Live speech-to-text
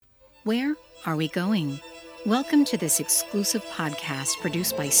Where are we going? Welcome to this exclusive podcast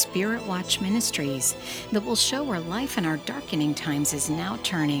produced by Spirit Watch Ministries that will show where life in our darkening times is now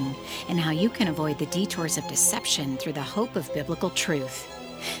turning and how you can avoid the detours of deception through the hope of biblical truth.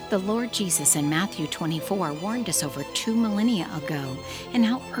 The Lord Jesus in Matthew 24 warned us over 2 millennia ago and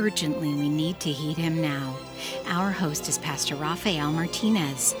how urgently we need to heed him now. Our host is Pastor Rafael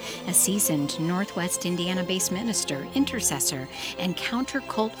Martinez, a seasoned Northwest Indiana-based minister, intercessor, and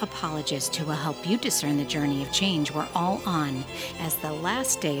counter-cult apologist who will help you discern the journey of change we're all on as the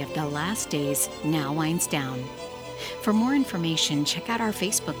last day of the last days now winds down. For more information, check out our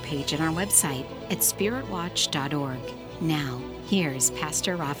Facebook page and our website at spiritwatch.org. Now, here's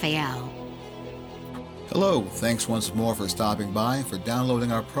Pastor Rafael. Hello, thanks once more for stopping by, for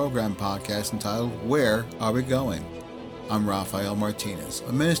downloading our program podcast entitled, Where Are We Going? I'm Rafael Martinez,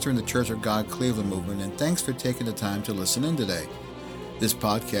 a minister in the Church of God Cleveland movement, and thanks for taking the time to listen in today. This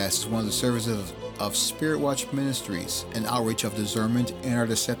podcast is one of the services of Spirit Watch Ministries, an outreach of discernment in our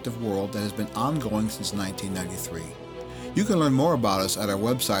deceptive world that has been ongoing since 1993. You can learn more about us at our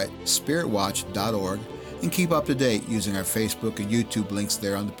website, spiritwatch.org, and keep up to date using our Facebook and YouTube links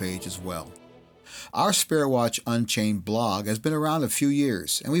there on the page as well. Our Spirit Watch Unchained blog has been around a few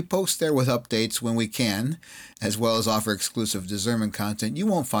years, and we post there with updates when we can, as well as offer exclusive discernment content you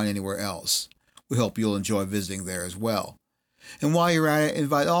won't find anywhere else. We hope you'll enjoy visiting there as well. And while you're at it,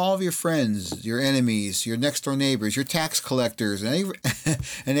 invite all of your friends, your enemies, your next-door neighbors, your tax collectors, and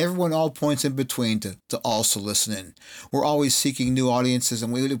everyone all points in between to also listen in. We're always seeking new audiences,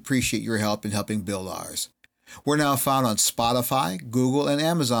 and we would appreciate your help in helping build ours. We're now found on Spotify, Google, and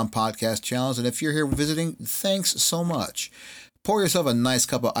Amazon podcast channels, and if you're here visiting, thanks so much. Pour yourself a nice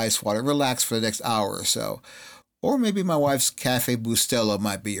cup of ice water, relax for the next hour or so. Or maybe my wife's Cafe Bustelo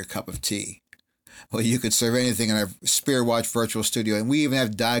might be your cup of tea. Well, you could serve anything in our Spirit Watch virtual studio, and we even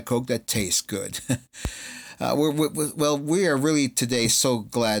have Diet Coke that tastes good. We are really today so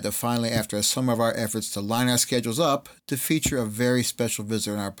glad to finally, after some of our efforts to line our schedules up, to feature a very special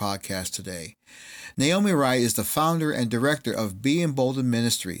visitor in our podcast today. Naomi Wright is the founder and director of Be Emboldened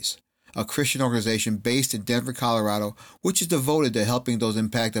Ministries, a Christian organization based in Denver, Colorado, which is devoted to helping those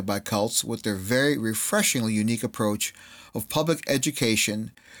impacted by cults with their very refreshingly unique approach of public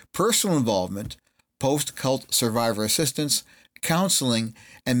education, personal involvement, post-cult survivor assistance, counseling,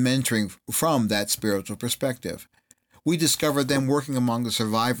 and mentoring from that spiritual perspective. We discovered them working among the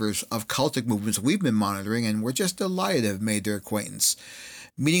survivors of cultic movements we've been monitoring, and we're just delighted to have made their acquaintance.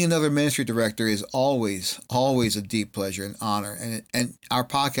 Meeting another ministry director is always a deep pleasure and honor, and our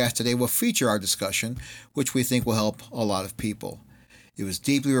podcast today will feature our discussion, which we think will help a lot of people. It was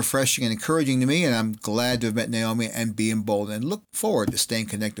deeply refreshing and encouraging to me, and I'm glad to have met Naomi and Be Emboldened and look forward to staying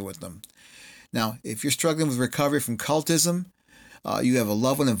connected with them. Now, if you're struggling with recovery from cultism, you have a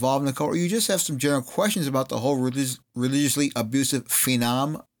loved one involved in the cult, or you just have some general questions about the whole religiously abusive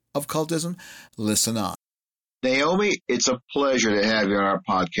phenom of cultism, listen on. Naomi, it's a pleasure to have you on our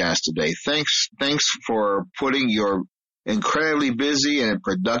podcast today. Thanks for putting your incredibly busy and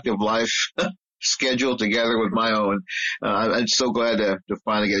productive life schedule together with my own. I'm so glad to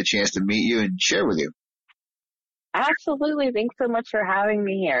finally get a chance to meet you and share with you. Absolutely. Thanks so much for having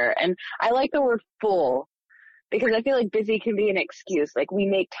me here. And I like the word full because I feel like busy can be an excuse. Like we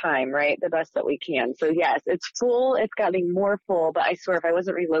make time, right? The best that we can. So yes, it's full. It's getting more full, but I swear if I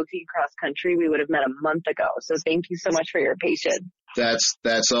wasn't relocating cross country, we would have met a month ago. So thank you so much for your patience.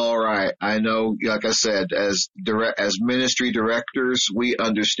 That's all right. I know, like I said, as ministry directors, we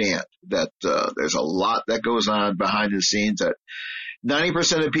understand that there's a lot that goes on behind the scenes that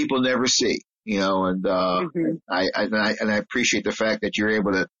 90% of people never see. And I appreciate the fact that you're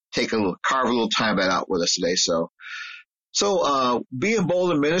able to carve a little time out with us today. So Be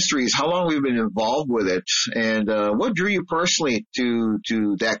Emboldened Ministries, how long have you been involved with it, and what drew you personally to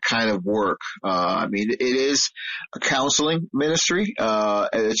that kind of work? It is a counseling ministry.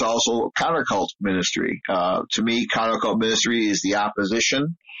 It's also a countercult ministry. To me, countercult ministry is the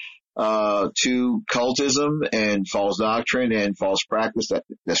opposition to cultism and false doctrine and false practice that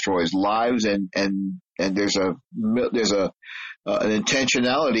destroys lives, and there's an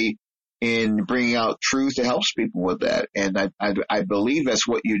intentionality in bringing out truth that helps people with that, and I believe that's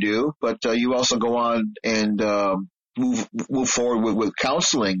what you do. But you also go on and move forward with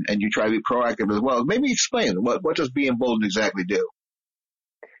counseling, and you try to be proactive as well. Maybe explain what does Be Emboldened exactly do?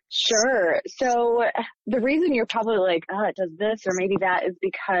 Sure. So the reason you're probably like, it does this or maybe that is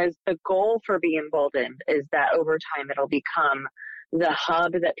because the goal for Be Emboldened is that over time it'll become the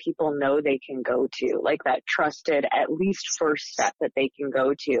hub that people know they can go to, like that trusted, at least first step that they can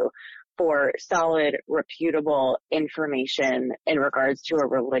go to for solid, reputable information in regards to a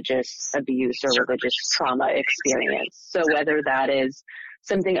religious abuse or religious trauma experience. So whether that is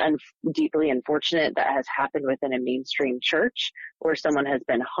something deeply unfortunate that has happened within a mainstream church, or someone has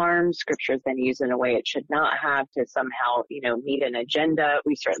been harmed, scripture has been used in a way it should not have to somehow, meet an agenda.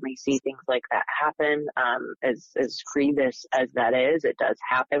 We certainly see things like that happen. As grievous as that is, it does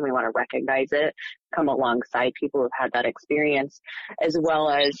happen. We want to recognize it, come alongside people who've had that experience, as well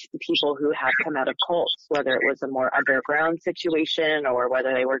as people who have come out of cults, whether it was a more underground situation or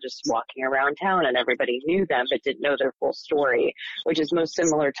whether they were just walking around town and everybody knew them but didn't know their full story, which is most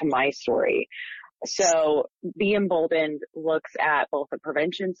similar to my story. So Be Emboldened looks at both the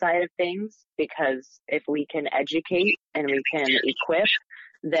prevention side of things, because if we can educate and we can equip,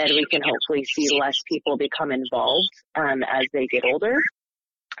 then we can hopefully see less people become involved as they get older,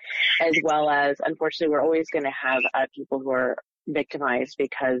 as well as, unfortunately, we're always going to have people who are victimized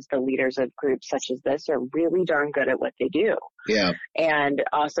because the leaders of groups such as this are really darn good at what they do. Yeah. And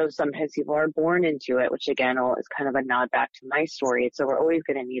also sometimes people are born into it, which again is kind of a nod back to my story. So we're always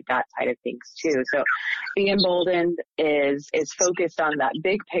going to need that side of things too. So Be Emboldened is focused on that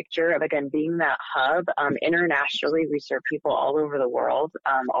big picture of, again, being that hub. Internationally, we serve people all over the world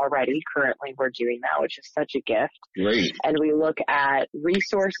already. Currently, we're doing that, which is such a gift. Great. And we look at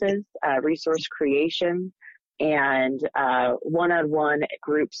resources, resource creation, and one-on-one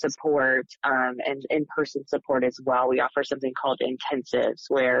group support and in-person support as well. We offer something called intensives,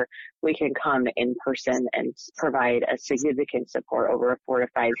 where we can come in person and provide a significant support over a 4 to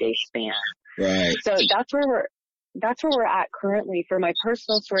 5 day span. Right. So that's where we're at currently. For my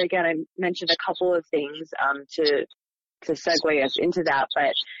personal story, again, I mentioned a couple of things to segue us into that,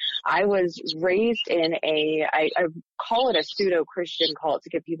 but I was raised in I call it a pseudo-Christian cult to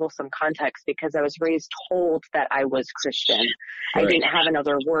give people some context, because I was raised told that I was Christian. Right. I didn't have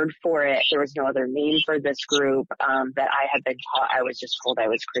another word for it. There was no other name for this group that I had been taught. I was just told I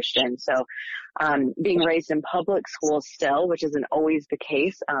was Christian. So being raised in public schools still, which isn't always the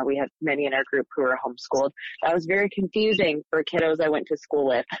case, we have many in our group who are homeschooled. That was very confusing for kiddos I went to school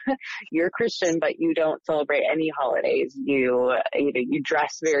with. You're Christian, but you don't celebrate any holidays. You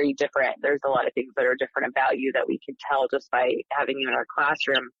dress very different. There's a lot of things that are different about you that we can tell just by having you in our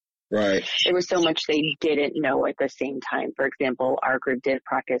classroom. Right. There was so much they didn't know at the same time. For example, our group did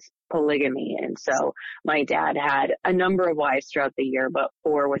practice polygamy. And so my dad had a number of wives throughout the year, but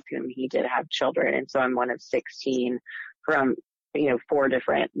 4 with whom he did have children. And so I'm one of 16 from 4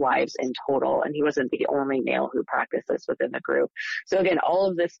 different wives in total. And he wasn't the only male who practiced this within the group. So again, all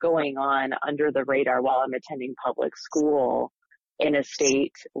of this going on under the radar while I'm attending public school in a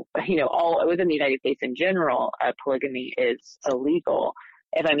state, all within the United States in general, polygamy is illegal.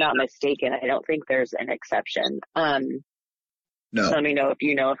 If I'm not mistaken, I don't think there's an exception. No. Let me know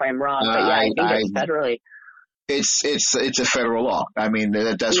if I'm wrong, but yeah, I think it's federally. It's a federal law. I mean,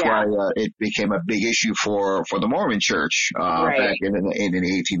 that's why it became a big issue for the Mormon Church back in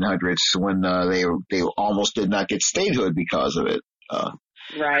the 1800s, when they almost did not get statehood because of it.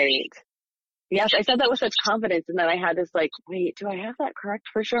 Right. Yes, I said that with such confidence, and then I had this wait, do I have that correct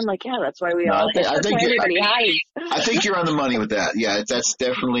for sure? I'm like, yeah, that's why everybody hides. I think you're on the money with that. Yeah, that's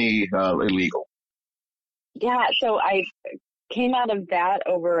definitely illegal. Yeah, so I came out of that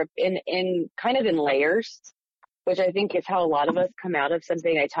over in kind of in layers, which I think is how a lot of us come out of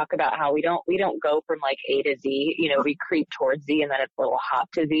something. I talk about how we don't go from A to Z, we creep towards Z and then it's a little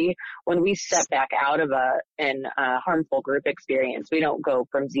hop to Z. When we step back out of a harmful group experience, we don't go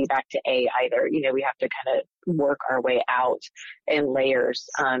from Z back to A either. We have to kind of work our way out in layers,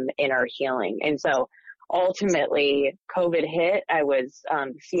 in our healing. And so ultimately, COVID hit. I was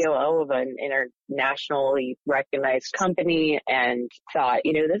COO of an internationally recognized company and thought,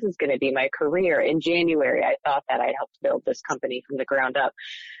 this is going to be my career. In January, I thought that I'd helped build this company from the ground up.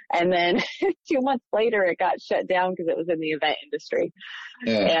 And then 2 months later, it got shut down because it was in the event industry.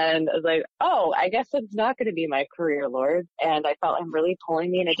 Yeah. And I was like, oh, I guess it's not going to be my career, Lord. And I felt him really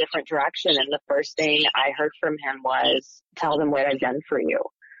pulling me in a different direction. And the first thing I heard from him was, tell them what I've done for you.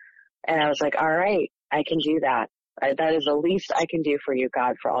 And I was like, all right, I can do that. That is the least I can do for you,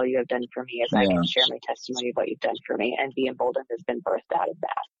 God, for all you have done for me, is I can share my testimony of what you've done for me, and Be Emboldened has been birthed out of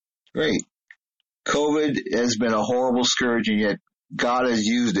that. Great. COVID has been a horrible scourge, and yet God has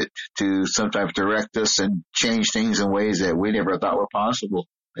used it to sometimes direct us and change things in ways that we never thought were possible,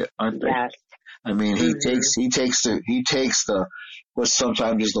 aren't they? Yes. I mean, he takes the what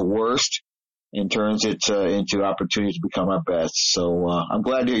sometimes is the worst and turns it into opportunities to become our best. So I'm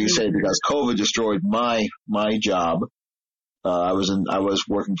glad to hear you say it, because COVID destroyed my job. I was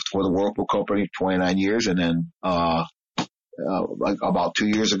working for the Whirlpool Company for 29 years, and then like about 2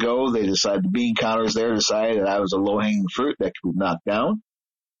 years ago, they decided the bean counters there decided that I was a low-hanging fruit that could be knocked down.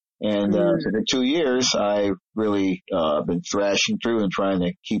 And so for 2 years, I've really been thrashing through and trying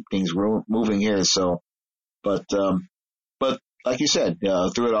to keep things moving here. So, but like you said,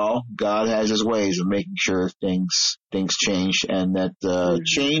 through it all, God has His ways of making sure things change, and that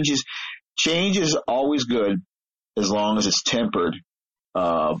change is always good as long as it's tempered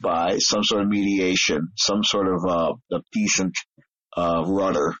by some sort of mediation, some sort of a decent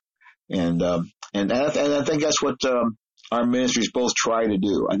rudder, and I think that's what our ministries both try to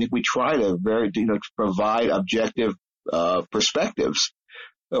do. I think we try to provide objective perspectives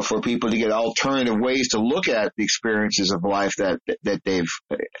for people to get alternative ways to look at the experiences of life that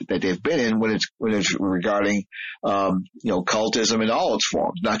they've been in when it's regarding cultism in all its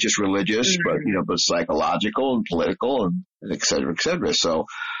forms, not just religious, but psychological and political and et cetera, et cetera. So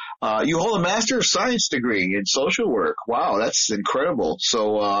you hold a Master of Science degree in social work. Wow, that's incredible.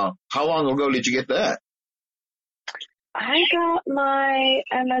 So how long ago did you get that? I got my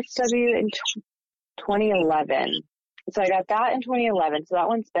MSW in 2011. So I got that in 2011. So that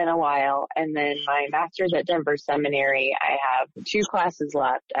one's been a while. And then my master's at Denver Seminary, I have 2 classes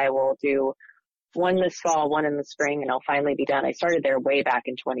left. I will do one this fall, one in the spring, and I'll finally be done. I started there way back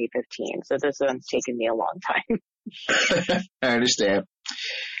in 2015. So this one's taken me a long time. I understand.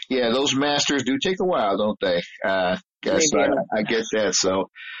 Yeah, those masters do take a while, don't they? I get that.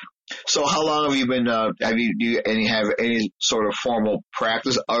 So how long have you been, do you have any sort of formal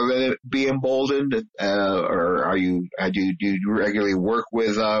practice other than Be Emboldened? Or do you regularly work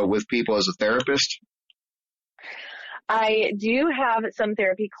with people as a therapist? I do have some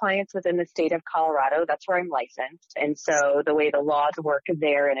therapy clients within the state of Colorado. That's where I'm licensed. And so the way the laws work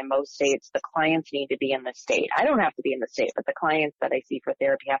there and in most states, the clients need to be in the state. I don't have to be in the state, but the clients that I see for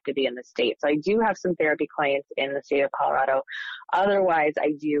therapy have to be in the state. So I do have some therapy clients in the state of Colorado. Otherwise,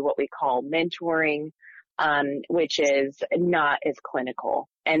 I do what we call mentoring, which is not as clinical.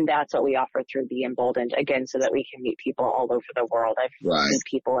 And that's what we offer through Be Emboldened, again, so that we can meet people all over the world. I've seen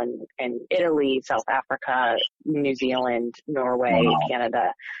people in Italy, South Africa, New Zealand, Norway,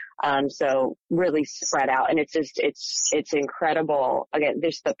 Canada. So really spread out. And it's just, it's incredible. Again,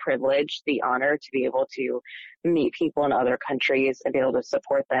 there's the privilege, the honor to be able to meet people in other countries and be able to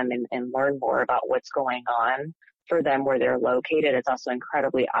support them and learn more about what's going on for them where they're located. It's also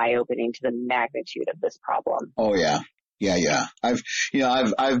incredibly eye-opening to the magnitude of this problem. Oh yeah. Yeah. I'm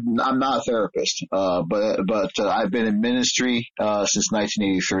not a therapist, but I've been in ministry, since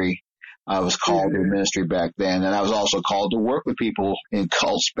 1983. I was called to ministry back then, and I was also called to work with people in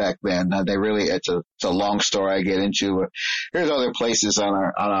cults back then. It's a long story I get into. There's other places on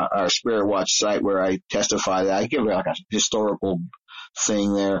our Spirit Watch site where I testify that I give like a historical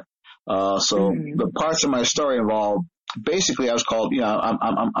thing there. So the parts of my story involve, basically I was called,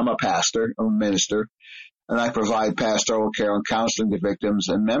 I'm a pastor, I'm a minister, and I provide pastoral care and counseling to victims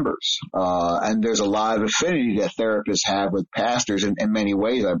and members. And there's a lot of affinity that therapists have with pastors in many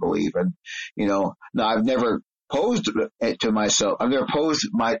ways, I believe. And, now I've never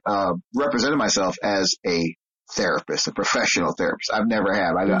represented myself as a therapist, a professional therapist. I've never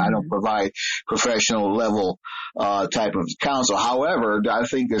have. I don't provide professional level, type of counsel. However, I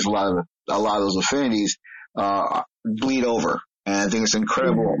think there's a lot of those affinities, bleed over. And I think it's an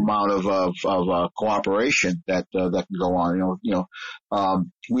incredible amount of cooperation that can go on.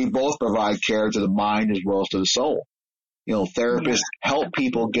 We both provide care to the mind as well as to the soul. Therapists help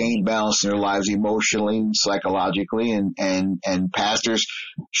people gain balance in their lives emotionally and psychologically, and pastors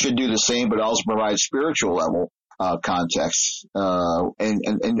should do the same, but also provide spiritual level context. And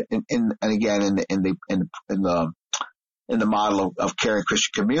again, in the model of caring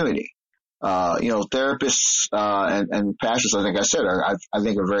Christian community. Therapists, and pastors, I think I said, I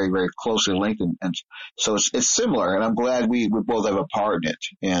think are very, very closely linked. And so it's similar, and I'm glad we both have a part in it.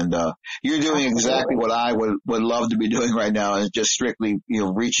 And, you're doing exactly what I would love to be doing right now, is just strictly,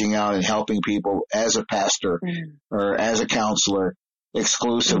 reaching out and helping people as a pastor or as a counselor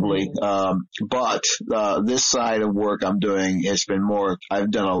exclusively. But this side of work I'm doing has been more,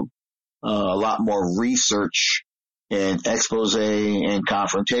 I've done a lot more research and expose and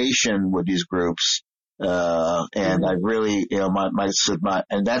confrontation with these groups. And I really,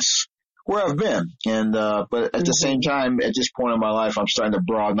 and that's where I've been. And, but at the same time, at this point in my life, I'm starting to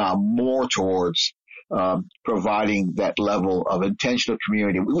broaden out more towards, providing that level of intentional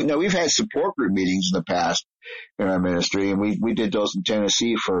community. We've had support group meetings in the past in our ministry, and we did those in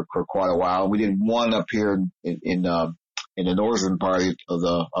Tennessee for quite a while. We did one up here in the northern part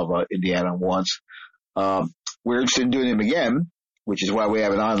of Indiana once. We're interested in doing them again. which is why we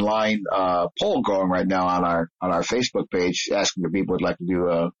have an online poll going right now on our Facebook page, asking if people would like to do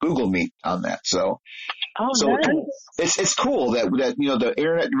a Google Meet on that. So nice. it's cool that the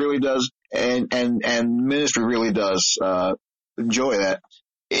internet really does and ministry really does enjoy that.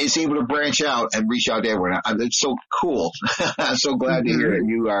 It's able to branch out and reach out to everyone. It's so cool. I'm so glad to hear that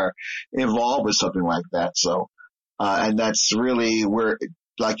you are involved with something like that. So, and that's really where,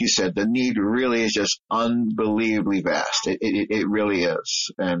 like you said, the need really is just unbelievably vast. It really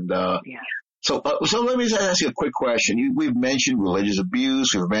is. And, So let me ask you a quick question. We've mentioned religious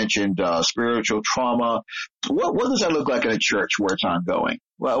abuse. We've mentioned spiritual trauma. What does that look like in a church where it's ongoing?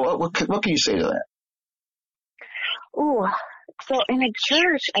 Well, what can you say to that? Ooh, so in a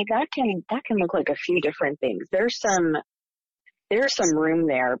church, that can look like a few different things. There's some room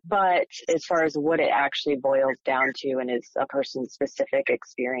there, but as far as what it actually boils down to and is a person's specific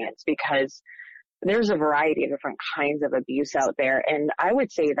experience, because there's a variety of different kinds of abuse out there. And I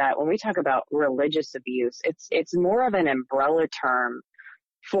would say that when we talk about religious abuse, it's more of an umbrella term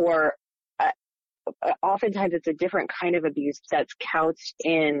for oftentimes it's a different kind of abuse that's couched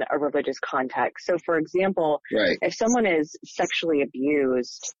in a religious context. So for example, if someone is sexually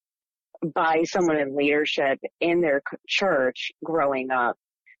abused by someone in leadership in their church growing up,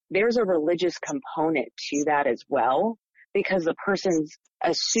 there's a religious component to that as well, because the person's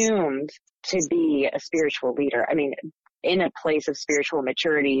assumed to be a spiritual leader. I mean, in a place of spiritual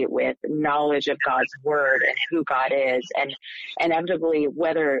maturity with knowledge of God's word and who God is, and inevitably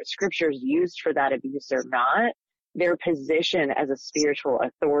whether scripture is used for that abuse or not, their position as a spiritual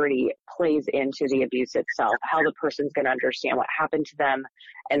authority plays into the abuse itself, how the person's going to understand what happened to them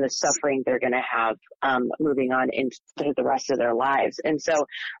and the suffering they're going to have moving on into the rest of their lives. And so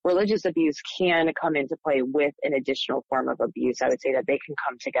religious abuse can come into play with an additional form of abuse. I would say that they can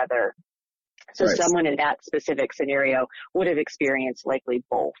come together. So someone in that specific scenario would have experienced likely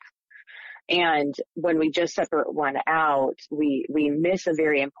both. And when we just separate one out, we miss a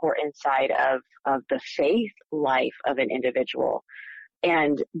very important side of the faith life of an individual.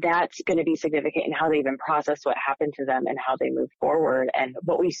 And that's going to be significant in how they even process what happened to them and how they move forward. And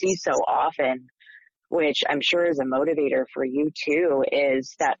what we see so often, which I'm sure is a motivator for you too,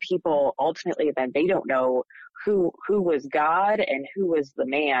 is that people ultimately then they don't know who was God and who was the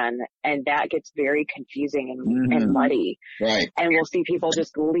man, and that gets very confusing and muddy. Right. And we'll see people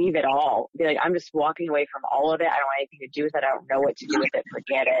just leave it all. Be like, I'm just walking away from all of it. I don't want anything to do with it. I don't know what to do with it.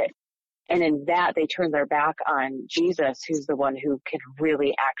 Forget it. And in that, they turn their back on Jesus, who's the one who can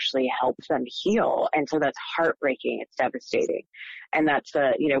really actually help them heal. And so that's heartbreaking. It's devastating. And that's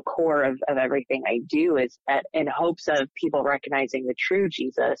the, core of everything I do, is that in hopes of people recognizing the true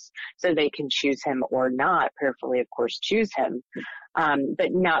Jesus so they can choose him or not, prayerfully, of course, choose him, but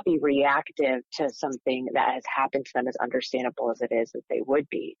not be reactive to something that has happened to them, as understandable as it is that they would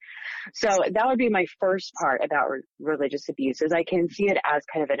be. So that would be my first part about religious abuse, is I can see it as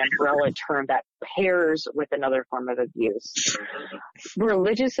kind of an umbrella term that pairs with another form of abuse.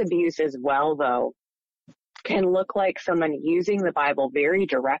 Religious abuse as well, though, can look like someone using the Bible very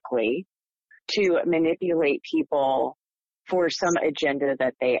directly to manipulate people for some agenda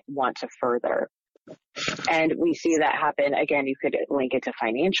that they want to further. And we see that happen. Again, you could link it to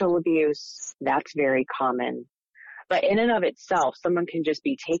financial abuse. That's very common. But in and of itself, someone can just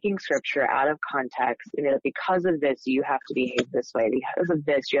be taking scripture out of context. Because of this, you have to behave this way. Because of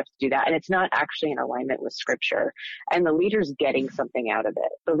this, you have to do that. And it's not actually in alignment with scripture. And the leader's getting something out of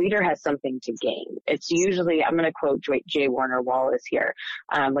it. The leader has something to gain. It's usually, I'm going to quote J. Warner Wallace here,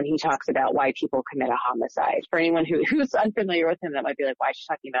 when he talks about why people commit a homicide. For anyone who's unfamiliar with him, that might be like, why is she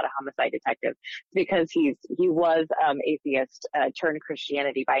talking about a homicide detective? Because he was atheist, turned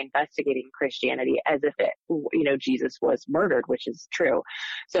Christianity by investigating Christianity as if it, Jesus was murdered, which is true.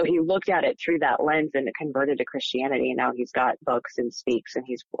 So he looked at it through that lens and converted to Christianity. And now he's got books and speaks, and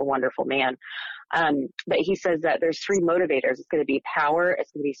he's a wonderful man. But he says that there's three motivators. It's going to be power,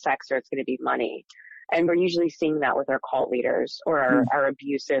 it's going to be sex, or it's going to be money. And we're usually seeing that with our cult leaders or our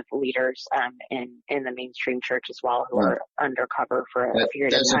abusive leaders in the mainstream church as well, who are undercover for a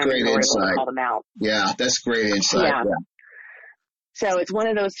period of time. That's a great insight. Call them out. Yeah, that's great insight. Yeah. So it's one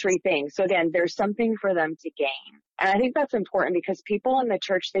of those three things. So again, there's something for them to gain. And I think that's important because people in the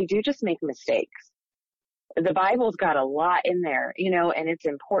church, they do just make mistakes. The Bible's got a lot in there, and it's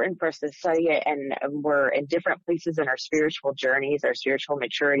important for us to study it. And we're in different places in our spiritual journeys, our spiritual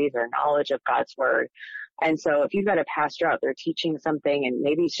maturities, our knowledge of God's word. And so if you've got a pastor out there teaching something and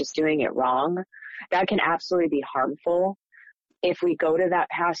maybe he's just doing it wrong, that can absolutely be harmful. if we go to that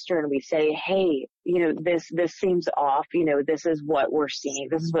pastor and we say, hey, this seems off, this is what we're seeing.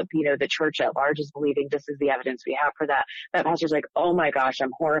 This is what, the church at large is believing. This is the evidence we have for that. That pastor's like, oh my gosh,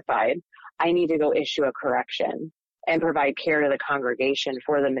 I'm horrified. I need to go issue a correction and provide care to the congregation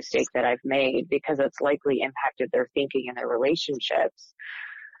for the mistake that I've made because it's likely impacted their thinking and their relationships.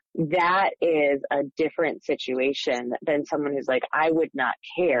 That is a different situation than someone who's like, I would not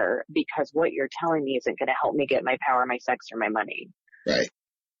care because what you're telling me isn't going to help me get my power, my sex, or my money. Right.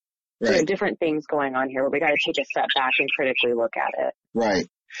 So there are different things going on here where we got to take a step back and critically look at it. Right.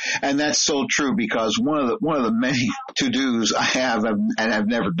 And that's so true because one of the many to-dos I have and have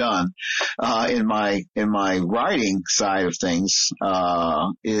never done, in my writing side of things,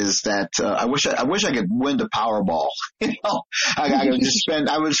 is that, I wish I could win the Powerball.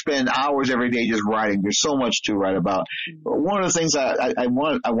 I would spend hours every day just writing. There's so much to write about. But one of the things I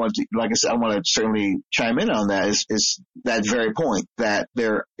want to, like I said, I want to certainly chime in on that is that very point that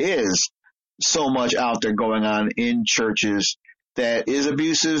there is so much out there going on in churches that is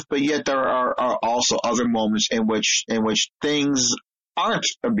abusive, but yet there are also other moments in which things aren't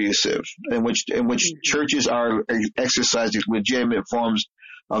abusive, in which churches are exercising legitimate forms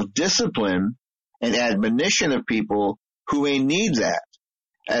of discipline and admonition of people who may need that.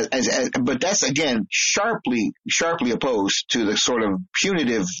 But that's again sharply opposed to the sort of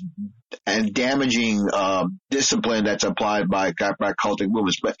punitive and damaging discipline that's applied by cultic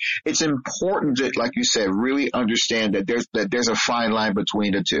movements. But it's important to, like you said, really understand that there's a fine line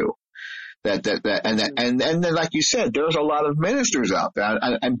between the two. And then, like you said, there's a lot of ministers out there.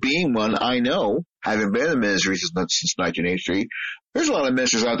 And being one, I know, having been in ministry since 1983, there's a lot of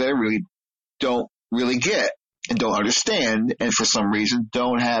ministers out there that really don't really get and don't understand, and for some reason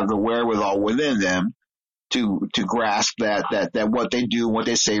don't have the wherewithal within them to grasp that what they do and what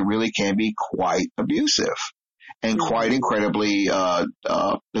they say really can be quite abusive and quite incredibly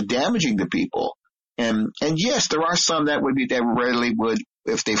damaging to people. And yes, there are some that readily would,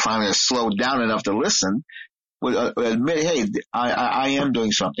 if they finally slowed down enough to listen, would admit, hey, I am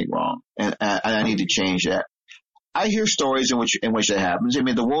doing something wrong and I need to change that. I hear stories in which that happens. I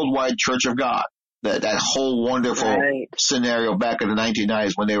mean, the Worldwide Church of God, that whole wonderful scenario back in the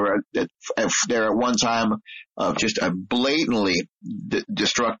 1990s when they were at one time just a blatantly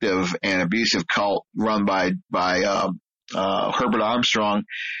destructive and abusive cult run by Herbert Armstrong.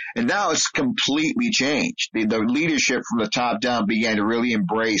 And now it's completely changed. The leadership from the top down began to really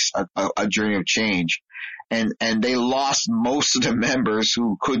embrace a journey of change. And they lost most of the members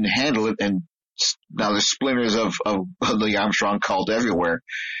who couldn't handle it, and now there's splinters of the Armstrong cult everywhere,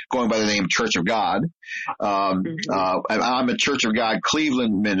 going by the name Church of God. I'm a Church of God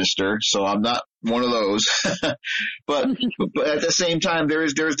Cleveland minister, so I'm not one of those. but at the same time,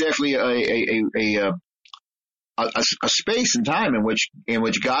 there's definitely a space and time in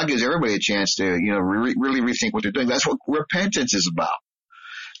which God gives everybody a chance to really rethink what they're doing. That's what repentance is about.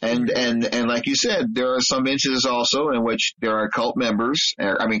 And like you said, there are some instances also in which there are cult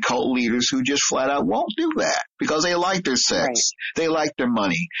leaders who just flat out won't do that because they like their sex. Right. They like their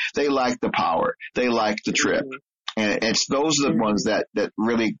money. They like the power. They like the trip. And it's those are the ones that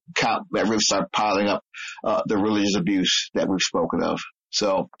really count, that really start piling up, the religious abuse that we've spoken of.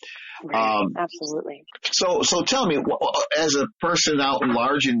 So, absolutely. So tell me, as a person out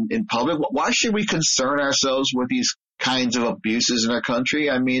large in public, why should we concern ourselves with these kinds of abuses in our country?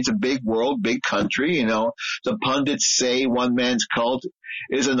 I mean, it's a big world, big country. The pundits say one man's cult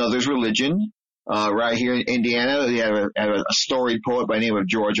is another's religion. Right here in Indiana, we have a storied poet by the name of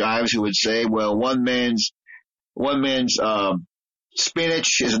George Ives who would say, well, one man's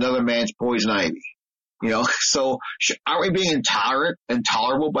spinach is another man's poison ivy. So aren't we being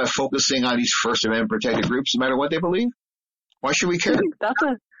intolerable by focusing on these First Amendment protected groups, no matter what they believe? Why should we care?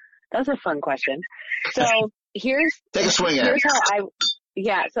 That's a fun question. So take a swing at it.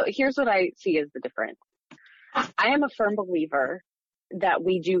 So here's what I see as the difference. I am a firm believer that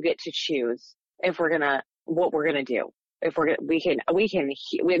we do get to choose what we're gonna do. If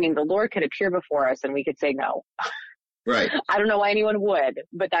the Lord could appear before us and we could say no. Right. I don't know why anyone would,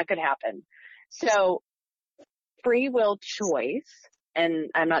 but that could happen. So free will choice, and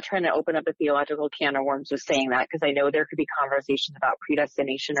I'm not trying to open up a theological can of worms with saying that because I know there could be conversations about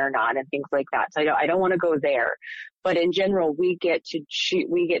predestination or not and things like that. So I don't want to go there. But in general, we get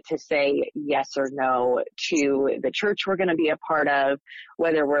to say yes or no to the church we're going to be a part of,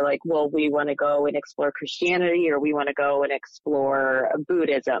 whether we're like, well, we want to go and explore Christianity or we want to go and explore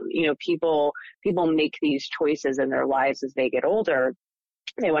Buddhism. People make these choices in their lives as they get older.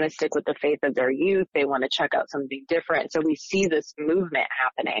 They want to stick with the faith of their youth. They want to check out something different. So we see this movement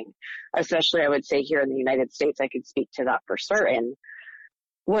happening, especially I would say here in the United States. I could speak to that for certain.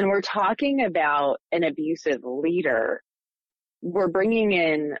 When we're talking about an abusive leader, we're bringing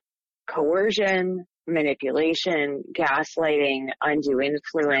in coercion, manipulation, gaslighting, undue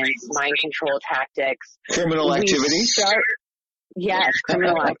influence, mind control tactics. Criminal activity. Yes,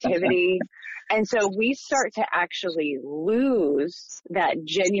 criminal activity. And so we start to actually lose that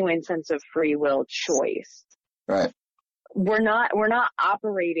genuine sense of free will choice. Right. We're not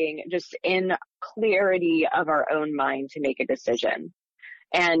operating just in clarity of our own mind to make a decision.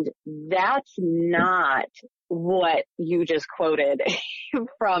 And that's not what you just quoted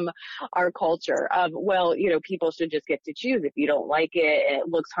from our culture of, well, you know, people should just get to choose. If you don't like it and it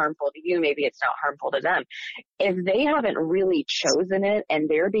looks harmful to you, maybe it's not harmful to them. If they haven't really chosen it and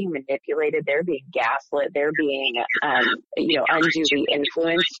they're being manipulated, they're being gaslit, they're being, unduly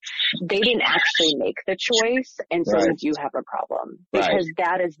influenced, they didn't actually make the choice. And so we do have a problem because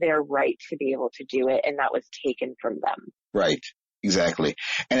that is their right to be able to do it. And that was taken from them. Right. Exactly.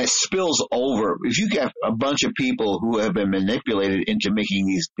 And it spills over. If you get a bunch of people who have been manipulated into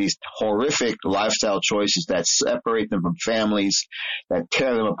making these horrific lifestyle choices that separate them from families, that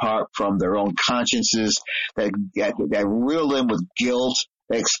tear them apart from their own consciences, that riddle them with guilt,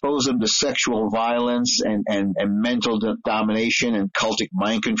 that expose them to sexual violence and mental domination and cultic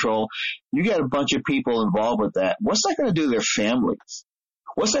mind control, you get a bunch of people involved with that. What's that going to do to their families?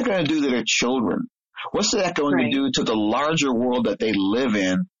 What's that going to do to their children? What's that going to do to the larger world that they live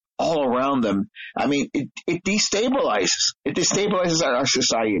in all around them? I mean, it destabilizes. It destabilizes our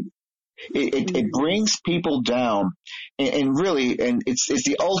society. It brings people down and it's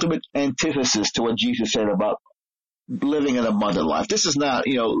the ultimate antithesis to what Jesus said about living an abundant life. This is not,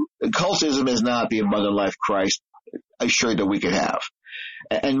 cultism is not the abundant life Christ assured that we could have.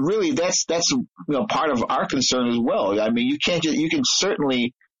 And really that's part of our concern as well. I mean, you can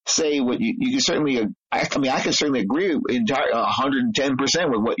certainly say what you can certainly, I can certainly agree 110%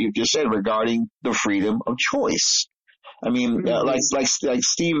 with what you just said regarding the freedom of choice. I mean, like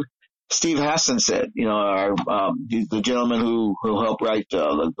Steve Hassan said, the gentleman who helped write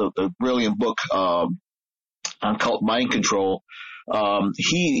the brilliant book on cult mind control.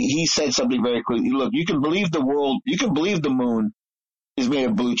 He said something very clearly. Look, you can believe the moon is made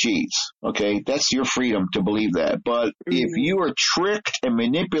of blue cheese. Okay. That's your freedom to believe that. But if you are tricked and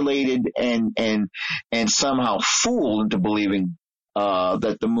manipulated and somehow fooled into believing,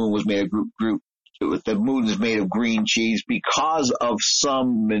 that the moon was made of the moon is made of green cheese because of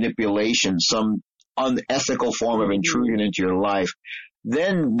some manipulation, some unethical form of intrusion into your life,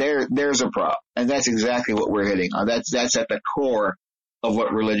 then there's a problem. And that's exactly what we're hitting on. That's at the core of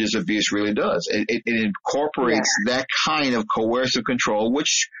what religious abuse really does. It incorporates that kind of coercive control,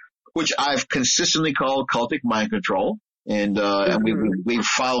 which I've consistently called cultic mind control. And we've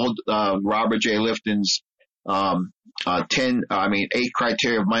followed, Robert J. Lifton's, 8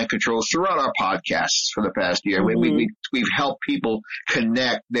 criteria of mind control throughout our podcasts for the past year. We've helped people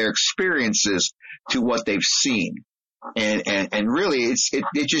connect their experiences to what they've seen. And really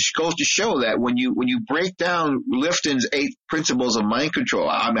it just goes to show that when you break down Lifton's 8 principles of mind control,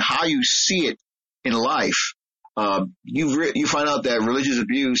 I mean, how you see it in life, you find out that religious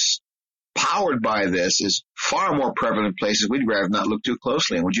abuse powered by this is far more prevalent in places we'd rather not look too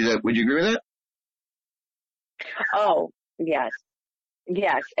closely. And would you agree with that? Oh, yes.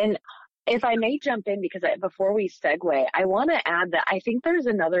 Yes. And if I may jump in, because before we segue, I want to add that I think there's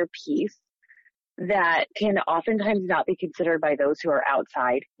another piece that can oftentimes not be considered by those who are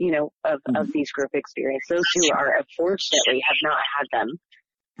outside, of these group experiences, those who are unfortunately have not had them.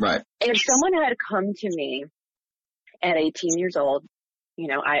 Right. If someone had come to me at 18 years old,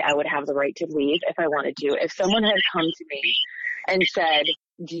 I would have the right to leave if I wanted to. If someone had come to me and said,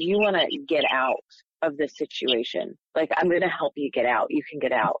 do you want to get out of this situation? Like, I'm going to help you get out. You can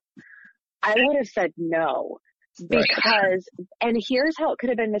get out. I would have said no. Because, and here's how it could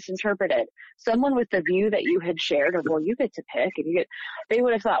have been misinterpreted. Someone with the view that you had shared of, well, you get to pick, and they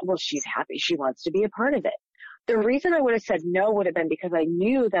would have thought, well, she's happy. She wants to be a part of it. The reason I would have said no would have been because I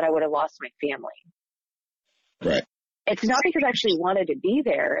knew that I would have lost my family. Right. It's not because I actually wanted to be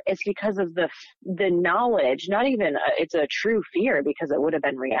there. It's because of the knowledge, not even, it's a true fear because it would have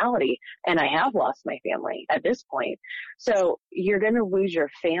been reality. And I have lost my family at this point. So you're going to lose your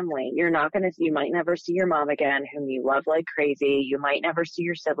family. You might never see your mom again, whom you love like crazy. You might never see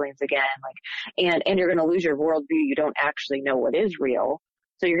your siblings again. And you're going to lose your worldview. You don't actually know what is real.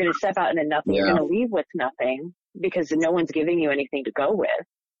 So you're going to step out into nothing. Yeah. You're going to leave with nothing because no one's giving you anything to go with.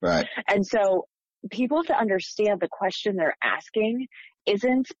 Right. And so people have to understand the question they're asking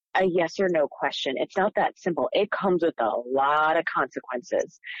isn't a yes or no question. It's not that simple. It comes with a lot of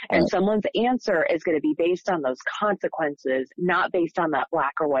consequences. And someone's answer is going to be based on those consequences, not based on that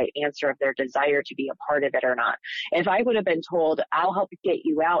black or white answer of their desire to be a part of it or not. If I would have been told, I'll help get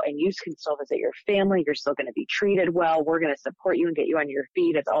you out and you can still visit your family, you're still going to be treated well, we're going to support you and get you on your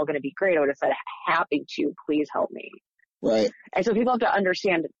feet, it's all going to be great, I would have said, happy to, please help me. Right. And so people have to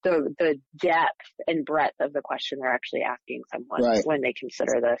understand the depth and breadth of the question they're actually asking someone when they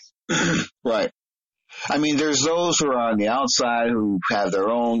consider this. Right. I mean, there's those who are on the outside who have their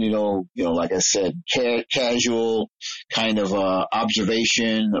own, like I said, casual kind of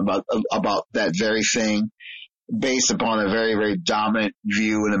observation about that very thing, based upon a very, very dominant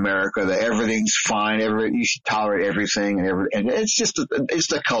view in America that everything's fine, you should tolerate everything, and it's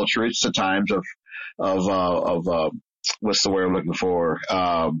the culture, it's the times of what's the word I'm looking for?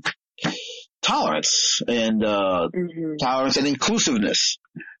 Tolerance and tolerance and inclusiveness.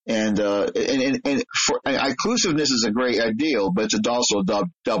 And inclusiveness is a great ideal, but it's also a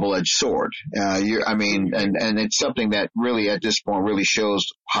double-edged sword. And it's something that really at this point really shows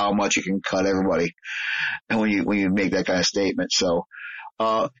how much you can cut everybody. And when you make that kind of statement. So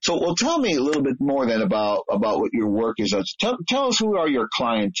tell me a little bit more then about what your work is. Tell us who are your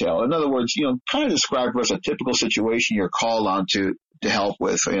clientele. In other words, kind of describe for us a typical situation you're called on to help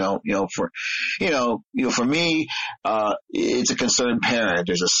with. For me, it's a concerned parent.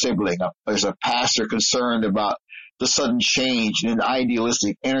 There's a sibling. There's a pastor concerned about the sudden change in an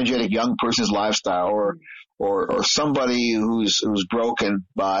idealistic, energetic young person's lifestyle, or somebody who's broken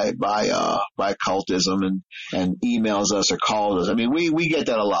by cultism and emails us or calls us. I mean, we get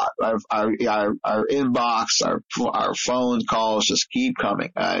that a lot. Our inbox, our phone calls just keep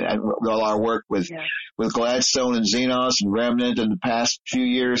coming. All our work with Gladstone and Xenos and Remnant in the past few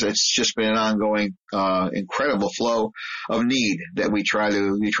years, it's just been an ongoing, incredible flow of need that we try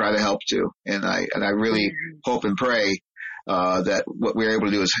to help to. And I really hope and pray, that what we're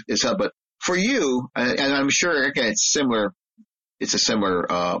able to do is help. But for you, and I'm sure again it's similar. It's a similar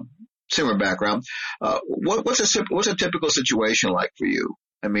background. What's a typical situation like for you?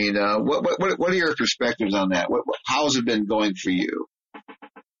 I mean, what are your perspectives on that? How has it been going for you?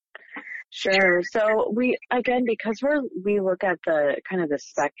 Sure. So because we look at the kind of the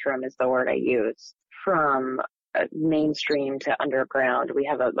spectrum is the word I use, from mainstream to underground. We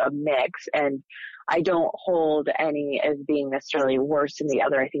have a mix, and I don't hold any as being necessarily worse than the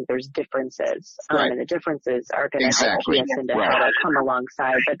other. I think there's differences, and the differences are going to help us into how to come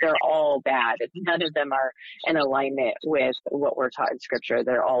alongside, but they're all bad. None of them are in alignment with what we're taught in Scripture.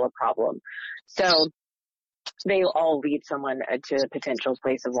 They're all a problem. So they all lead someone to a potential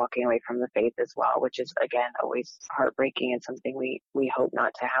place of walking away from the faith as well, which is, again, always heartbreaking and something we hope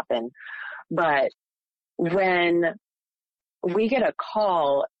not to happen. But when we get a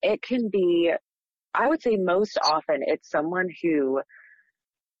call, it can be, I would say most often it's someone who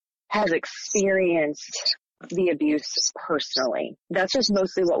has experienced the abuse personally. That's just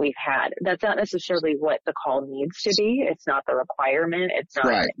mostly what we've had. That's not necessarily what the call needs to be. It's not the requirement. It's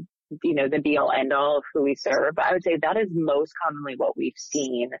not, the be all end all of who we serve. But I would say that is most commonly what we've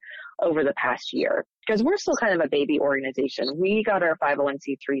seen over the past year, because we're still kind of a baby organization. We got our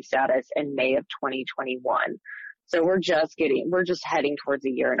 501c3 status in May of 2021. So we're just heading towards a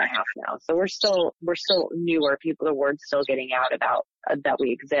year and a half now. So we're still newer. The word's still getting out about that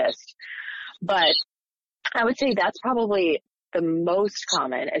we exist. But I would say that's probably the most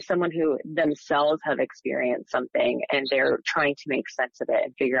common, is someone who themselves have experienced something and they're trying to make sense of it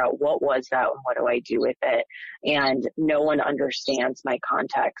and figure out what was that and what do I do with it. And no one understands my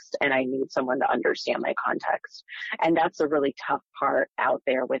context, and I need someone to understand my context. And that's a really tough part out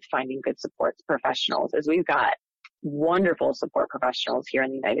there with finding good support professionals, is we've got wonderful support professionals here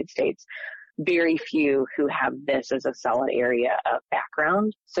in the United States. Very few who have this as a solid area of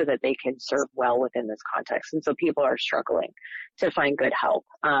background so that they can serve well within this context. And so people are struggling to find good help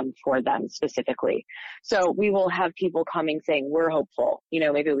for them specifically. So we will have people coming saying, we're hopeful.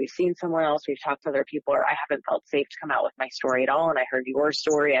 Maybe we've seen someone else, we've talked to other people, or I haven't felt safe to come out with my story at all. And I heard your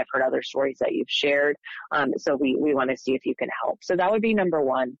story. I've heard other stories that you've shared. So we want to see if you can help. So that would be number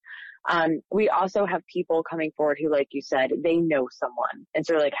one. We also have people coming forward who, like you said, they know someone. And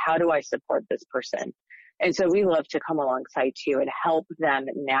so they're like, how do I support this person? And so we love to come alongside too and help them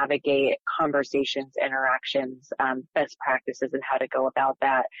navigate conversations, interactions, best practices and how to go about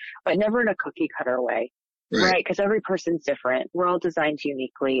that, but never in a cookie cutter way. Right? Because every person's different. We're all designed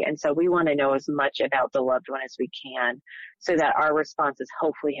uniquely. And so we want to know as much about the loved one as we can so that our responses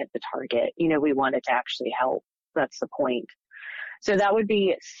hopefully hit the target. We want it to actually help. That's the point. So that would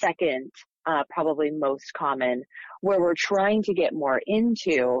be second probably most common. Where we're trying to get more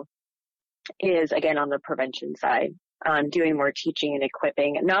into is, again, on the prevention side, doing more teaching and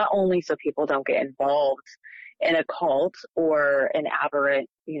equipping, not only so people don't get involved in a cult or an aberrant,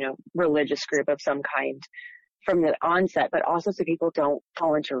 religious group of some kind from the onset, but also so people don't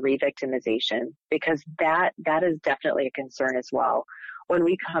fall into re-victimization, because that is definitely a concern as well. When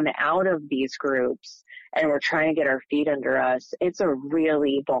we come out of these groups and we're trying to get our feet under us, it's a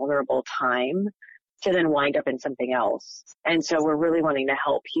really vulnerable time to then wind up in something else. And so we're really wanting to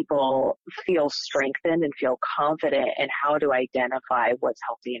help people feel strengthened and feel confident in how to identify what's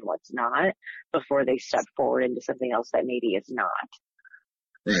healthy and what's not before they step forward into something else that maybe is not.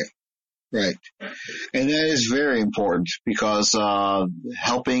 Right. And that is very important, because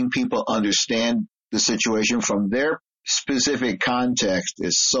helping people understand the situation from their specific context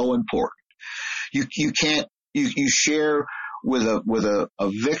is so important. You can't, you share with a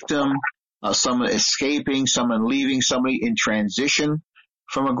victim, someone escaping, someone leaving, somebody in transition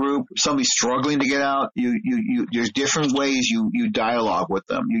from a group, somebody struggling to get out. There's different ways you dialogue with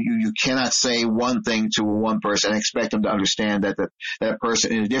them. You cannot say one thing to one person and expect them to understand that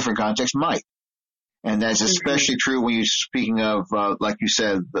person in a different context might. And that's especially true when you're speaking of, like you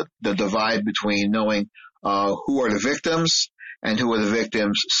said, the divide between knowing, who are the victims and who are the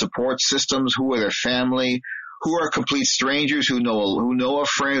victims' support systems, who are their family, who are complete strangers who know a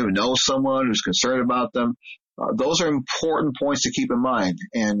friend, who know someone who's concerned about them. Those are important points to keep in mind,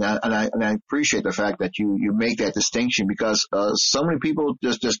 and I appreciate the fact that you make that distinction, because so many people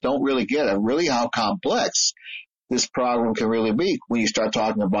just don't really get it, really how complex this problem can really be when you start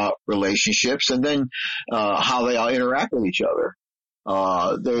talking about relationships and then how they all interact with each other.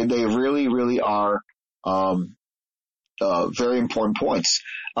 They really are very important points.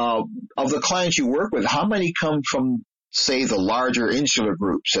 Of the clients you work with, how many come from, say, the larger insular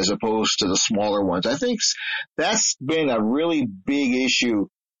groups as opposed to the smaller ones? I think that's been a really big issue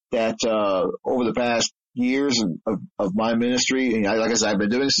that over the past years of my ministry, and like I said, I've been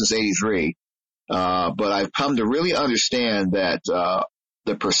doing this since '83, but I've come to really understand that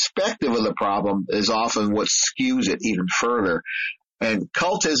the perspective of the problem is often what skews it even further. And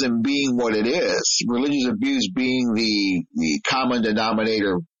cultism being what it is, religious abuse being the common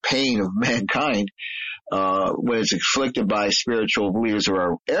denominator pain of mankind, when it's inflicted by spiritual believers who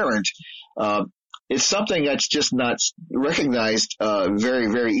are errant, it's something that's just not recognized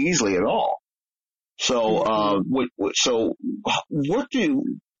very, very easily at all. So,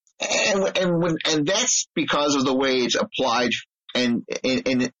 and that's because of the way it's applied and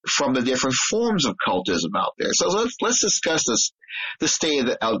from the different forms of cultism out there. So let's discuss the state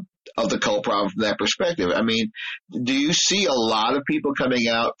of the cult problem from that perspective. I mean, do you see a lot of people coming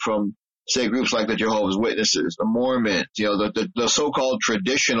out from, say, groups like the Jehovah's Witnesses, the Mormons, the so-called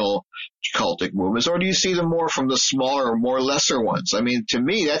traditional cultic movements, or do you see them more from the smaller, more lesser ones? I mean, to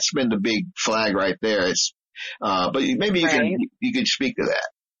me, that's been the big flag right there. It's, but maybe you can speak to that.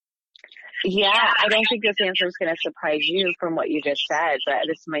 Yeah, I don't think this answer is going to surprise you from what you just said, but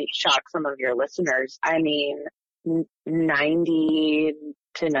this might shock some of your listeners. I mean, 90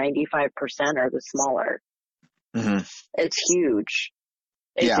 to 95% are the smaller. Mm-hmm. It's huge.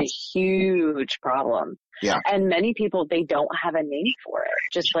 It's a huge problem. Yeah. And many people, they don't have a name for it,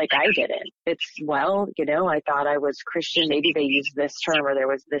 just like I didn't. It's, I thought I was Christian. Maybe they used this term or there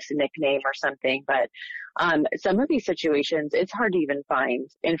was this nickname or something. But some of these situations, it's hard to even find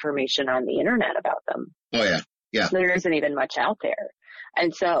information on the internet about them. Oh, yeah. Yeah. There isn't even much out there.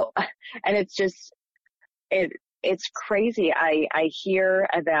 And so, and it's just, it's crazy. I hear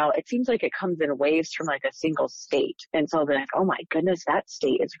about, it seems like it comes in waves from like a single state. And so they're like, oh my goodness, that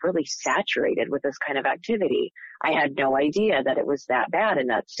state is really saturated with this kind of activity. I had no idea that it was that bad in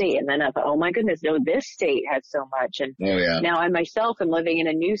that state. And then I thought, oh my goodness, no, this state has so much. And now I myself am living in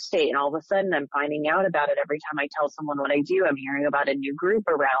a new state, and all of a sudden I'm finding out about it every time I tell someone what I do. I'm hearing about a new group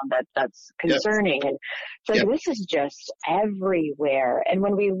around that's concerning. And so this is just everywhere. And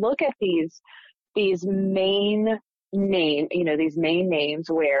when we look at these main names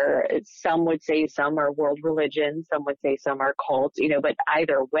where some would say some are world religions, some would say some are cults, but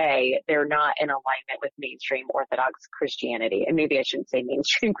either way, they're not in alignment with mainstream Orthodox Christianity. And maybe I shouldn't say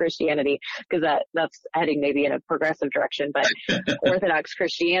mainstream Christianity, because that's heading maybe in a progressive direction, but Orthodox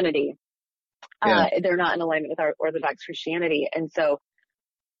Christianity, they're not in alignment with our Orthodox Christianity. And so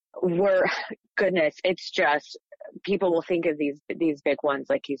it's just, people will think of these big ones,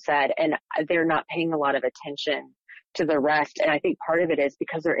 like you said, and they're not paying a lot of attention to the rest. And I think part of it is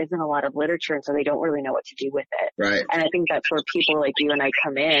because there isn't a lot of literature, and so they don't really know what to do with it. Right. And I think that's where people like you and I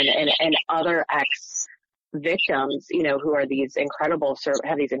come in, and other victims, who are these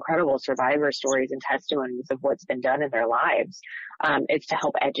have these incredible survivor stories and testimonies of what's been done in their lives. It's to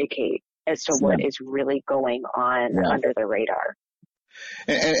help educate as to what is really going on under the radar.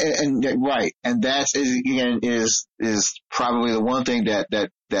 And right. And that's, again, is probably the one thing that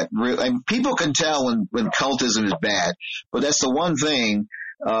really, and people can tell when cultism is bad, but that's the one thing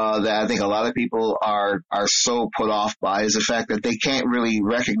that I think a lot of people are so put off by, is the fact that they can't really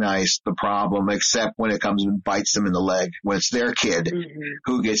recognize the problem except when it comes and bites them in the leg, when it's their kid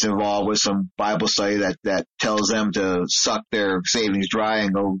who gets involved with some Bible study that tells them to suck their savings dry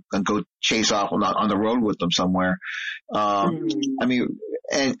and go chase off on the road with them somewhere. I mean,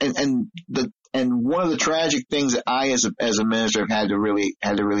 and one of the tragic things that I, as a minister, have had to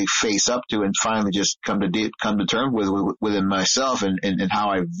really face up to and finally just come to terms within myself and how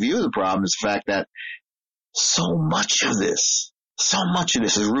I view the problem, is the fact that so much of this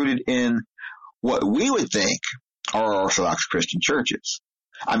is rooted in what we would think are Orthodox Christian churches.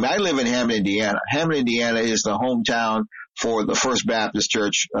 I mean, I live in Hammond, Indiana. Hammond, Indiana is the hometown for the First Baptist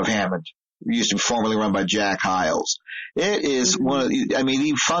Church of Hammond. It used to be formerly run by Jack Hiles. It is one of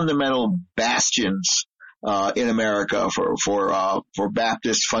the fundamental bastions in America for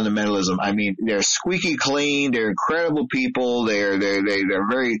Baptist fundamentalism. I mean, they're squeaky clean, they're incredible people, they're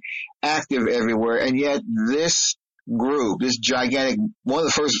very active everywhere, and yet this group, this gigantic, one of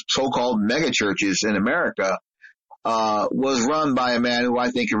the first so-called mega churches in America, was run by a man who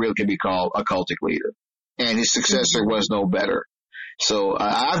I think really can be called a cultic leader, and his successor was no better. So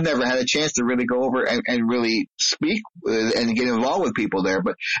I've never had a chance to really go over and really speak and get involved with people there,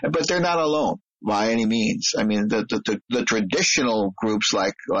 but they're not alone by any means. I mean, the traditional groups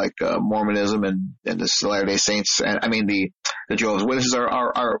like Mormonism and the Latter-day Saints, and I mean the Jehovah's Witnesses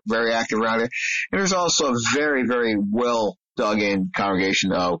are very active around here. And there's also a very, very well dug in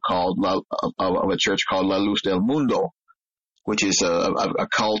congregation of a church called La Luz del Mundo, which is a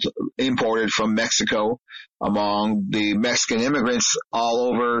cult imported from Mexico among the Mexican immigrants all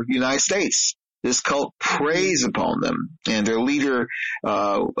over the United States. This cult preys upon them, and their leader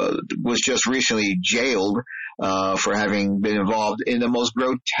was just recently jailed for having been involved in the most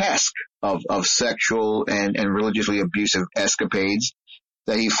grotesque of sexual and religiously abusive escapades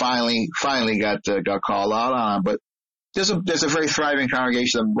that he finally got called out on. But there's a very thriving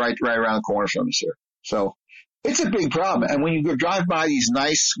congregation right around the corner from us here. So it's a big problem. And when you drive by these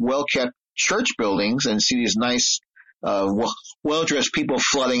nice, well-kept church buildings and see these nice, well-dressed people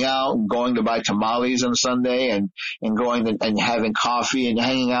flooding out and going to buy tamales on Sunday and going and having coffee and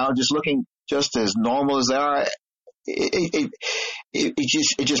hanging out, just looking just as normal as they are, it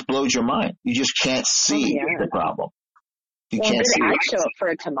just blows your mind. You just can't see the problem. You can't see I'd show up for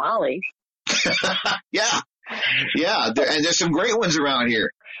a tamale. Yeah. And there's some great ones around here.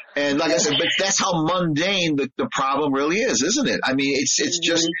 And like I said, but that's how mundane the problem really is, isn't it? I mean, it's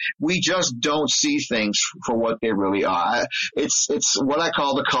just, we just don't see things for what they really are. It's what I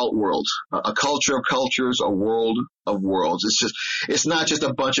call the cult world, a culture of cultures, a world of worlds. It's not just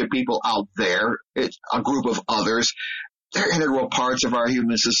a bunch of people out there. It's a group of others. They're integral parts of our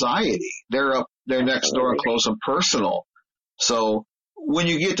human society. They're next door, close and personal. So when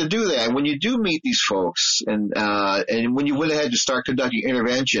you get to do that, when you do meet these folks, and when you went ahead to start conducting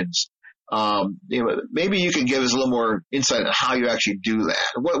interventions, maybe you can give us a little more insight on how you actually do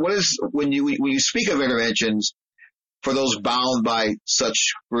that. What is, when you speak of interventions for those bound by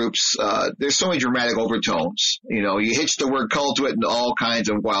such groups, there's so many dramatic overtones. You hitch the word cult to it, and all kinds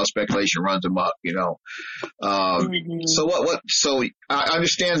of wild speculation runs amok. So I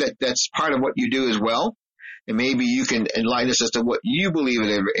understand that that's part of what you do as well. And maybe you can enlighten us as to what you believe an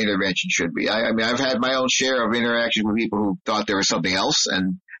intervention should be. I mean, I've had my own share of interactions with people who thought there was something else,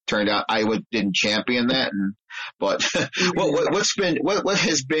 and turned out I didn't champion that. But what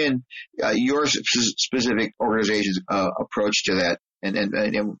has been your specific organization's approach to that?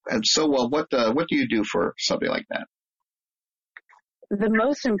 And so, what do you do for something like that? The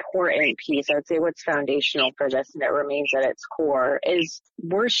most important piece, I would say what's foundational for this, and it remains at its core, is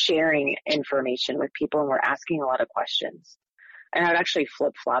we're sharing information with people and we're asking a lot of questions. And I would actually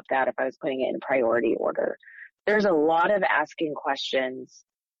flip-flop that if I was putting it in priority order. There's a lot of asking questions.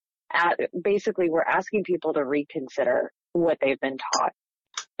 Basically, we're asking people to reconsider what they've been taught.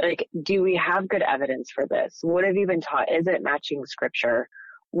 Like, do we have good evidence for this? What have you been taught? Is it matching scripture?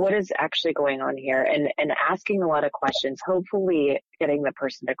 What is actually going on here? And asking a lot of questions, hopefully getting the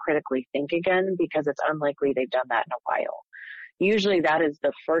person to critically think again, because it's unlikely they've done that in a while. Usually that is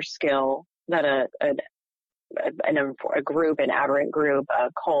the first skill that a group, an aberrant group,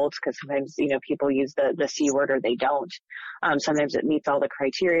 cults, because sometimes, people use the C word or they don't. Sometimes it meets all the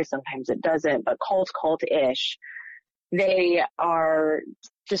criteria, sometimes it doesn't, but cult-ish, they are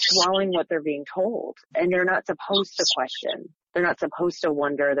just following what they're being told, and they're not supposed to question. They're not supposed to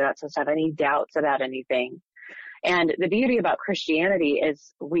wonder. They're not supposed to have any doubts about anything. And the beauty about Christianity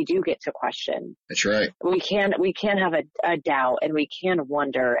is we do get to question. That's right. We can have a doubt, and we can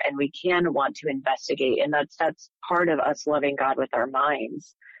wonder, and we can want to investigate. And that's part of us loving God with our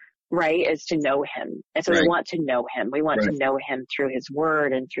minds, right? Is to know him. And so we want to know him. We want to know him through his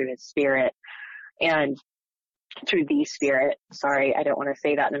word and through his spirit and through the spirit. Sorry, I don't want to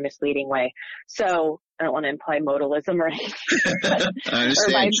say that in a misleading way. So I don't want to imply modalism or anything, I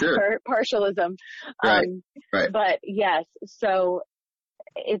understand, or partialism. Right. But yes, so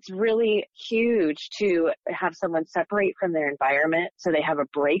it's really huge to have someone separate from their environment so they have a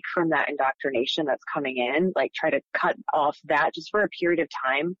break from that indoctrination that's coming in, like try to cut off that just for a period of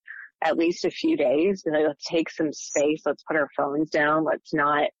time, at least a few days. And let's take some space. Let's put our phones down. Let's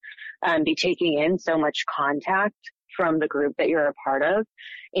not be taking in so much contact from the group that you're a part of.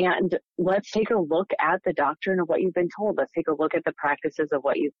 And let's take a look at the doctrine of what you've been told. Let's take a look at the practices of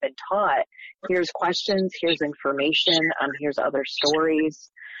what you've been taught. Here's questions, here's information, here's other stories.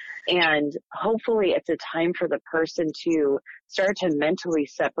 And hopefully it's a time for the person to start to mentally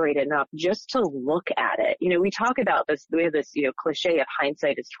separate enough just to look at it. We talk about this, we have this, cliche of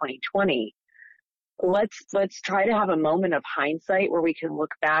hindsight is 20/20. Let's try to have a moment of hindsight where we can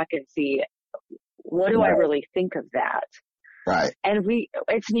look back and see, what do I really think of that? Right. And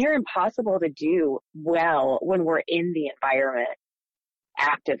it's near impossible to do well when we're in the environment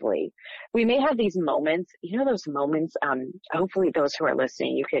actively. We may have these moments, those moments, hopefully those who are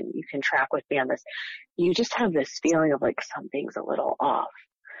listening, you can track with me on this. You just have this feeling of like something's a little off,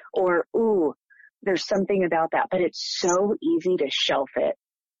 or, ooh, there's something about that, but it's so easy to shelf it.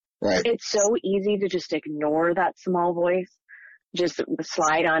 Right. It's so easy to just ignore that small voice, just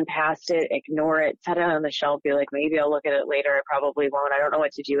slide on past it, ignore it, set it on the shelf, be like, maybe I'll look at it later. I probably won't. I don't know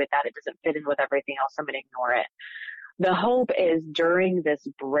what to do with that. It doesn't fit in with everything else. I'm going to ignore it. The hope is during this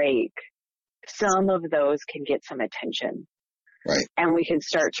break, some of those can get some attention. Right. And we can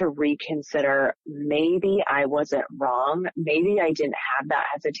start to reconsider, maybe I wasn't wrong. Maybe I didn't have that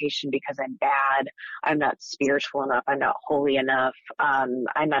hesitation because I'm bad. I'm not spiritual enough. I'm not holy enough. I'm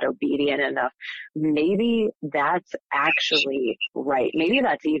not obedient enough. Maybe that's actually right. Maybe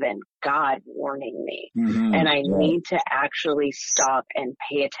that's even God warning me. Mm-hmm. And I need to actually stop and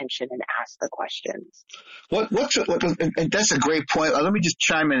pay attention and ask the questions. And that's a great point. Let me just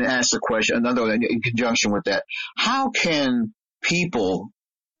chime in and ask the question, another one in conjunction with that. How can people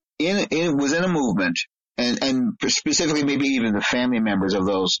within a movement, and specifically maybe even the family members of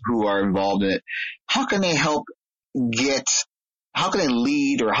those who are involved in it, how can they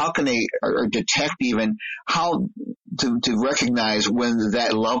lead, or how can they or detect even how to recognize when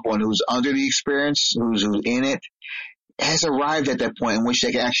that loved one who's under the experience, who's in it, has arrived at that point in which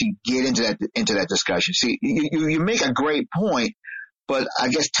they can actually get into that discussion? See, you make a great point, but I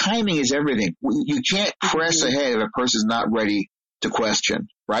guess timing is everything. You can't press ahead if a person's not ready to question,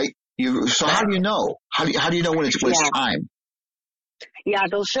 right? So how do you know? How do you know when it's time? Yeah,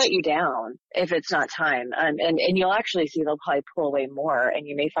 they'll shut you down if it's not time. And you'll actually see they'll probably pull away more, and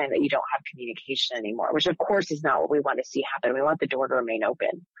you may find that you don't have communication anymore, which of course is not what we want to see happen. We want the door to remain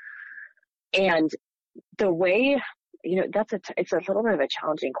open. And the way, it's a little bit of a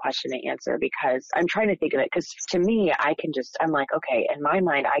challenging question to answer, because I'm trying to think of it, because to me, I'm like, okay, in my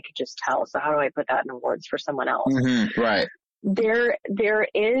mind, I could just tell. So how do I put that in words for someone else? Mm-hmm, right. There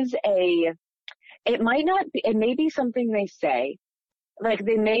is it may be something they say, like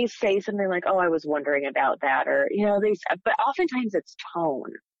they may say something like, oh, I was wondering about that, or, but oftentimes it's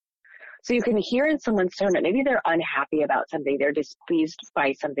tone. So you can hear in someone's tone that maybe they're unhappy about something, they're displeased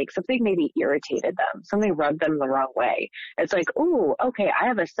by something maybe irritated them, something rubbed them the wrong way. It's like, ooh, okay, I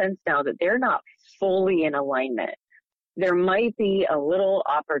have a sense now that they're not fully in alignment. There might be a little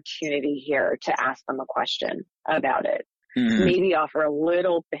opportunity here to ask them a question about it. Mm-hmm. Maybe offer a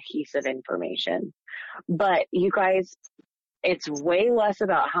little piece of information. But you guys, it's way less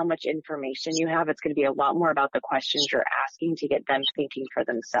about how much information you have. It's going to be a lot more about the questions you're asking to get them thinking for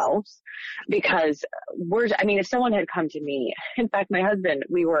themselves. Because if someone had come to me, in fact, my husband,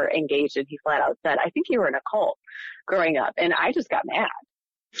 we were engaged, and he flat out said, I think you were in a cult growing up. And I just got mad.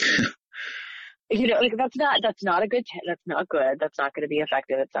 like that's not good. That's not good. That's not going to be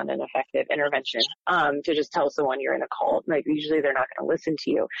effective. It's not an effective intervention. To just tell someone you're in a cult, like usually they're not going to listen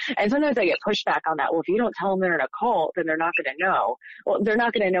to you. And sometimes I get pushback on that. Well, if you don't tell them they're in a cult, then they're not going to know. Well, they're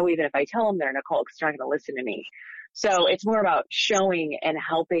not going to know even if I tell them they're in a cult because they're not going to listen to me. So it's more about showing and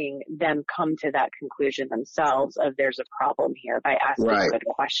helping them come to that conclusion themselves of there's a problem here by asking good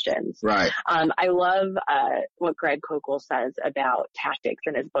questions. Right. I love what Greg Koukl says about tactics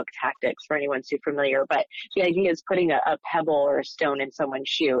in his book Tactics, for anyone too familiar. But the idea is putting a pebble or a stone in someone's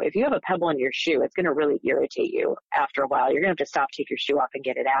shoe. If you have a pebble in your shoe, it's going to really irritate you after a while. You're going to have to stop, take your shoe off, and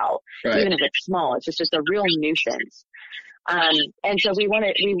get it out. Right. Even if it's small, it's just a real nuisance. And so we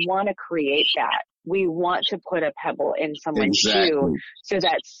want to create that. We want to put a pebble in someone's shoe so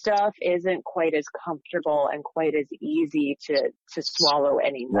that stuff isn't quite as comfortable and quite as easy to swallow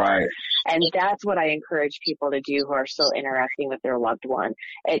anymore. Right. And that's what I encourage people to do who are still interacting with their loved one.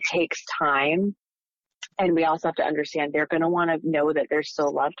 It takes time. And we also have to understand they're going to want to know that they're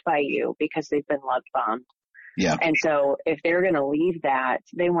still loved by you because they've been love bombed. Yeah. And so if they're going to leave that,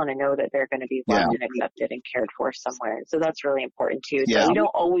 they want to know that they're going to be loved and accepted and cared for somewhere. And so that's really important too. So we don't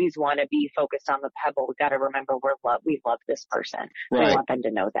always want to be focused on the pebble. We've got to remember we love this person. Right. We want them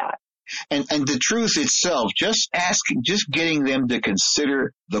to know that. And the truth itself, just getting them to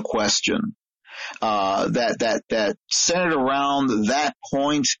consider the question, that centered around that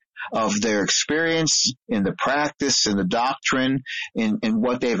point of their experience in the practice and the doctrine in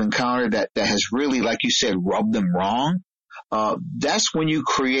what they've encountered that has really, like you said, rubbed them wrong. That's when you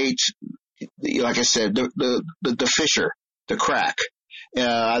create, like I said, the fissure, the crack.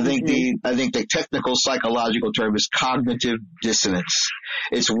 I think the technical psychological term is cognitive dissonance.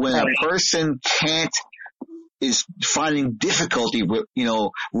 It's when a person is finding difficulty with,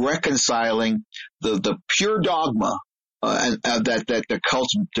 reconciling the pure dogma that the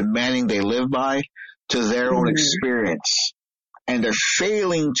cult's demanding they live by to their own experience. And they're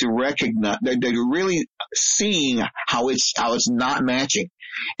failing to recognize, they're really seeing how it's not matching.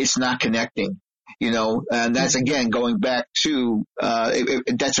 It's not connecting, and that's again, going back to,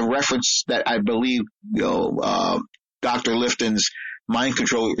 that's a reference that I believe, Dr. Lifton's mind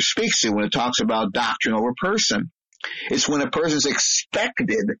control speaks to when it talks about doctrine over person. It's when a person's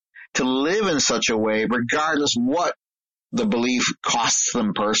expected to live in such a way, regardless what the belief costs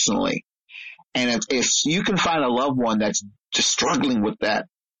them personally. And if you can find a loved one that's just struggling with that,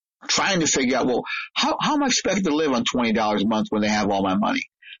 trying to figure out, well, how am I expected to live on $20 a month when they have all my money?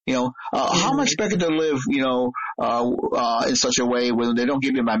 How am I expected to live, in such a way when they don't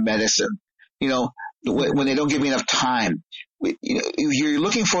give me my medicine, when they don't give me enough time? You're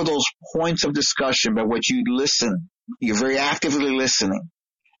looking for those points of discussion by which you listen. You're very actively listening.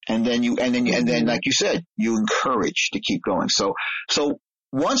 And then, like you said, you encourage to keep going. So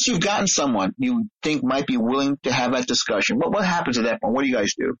once you've gotten someone you think might be willing to have that discussion, what happens at that point? What do you guys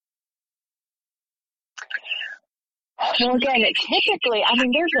do? Well, again, typically,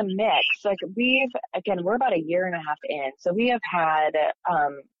 there's a mix. Like we're about a year and a half in. So we have had,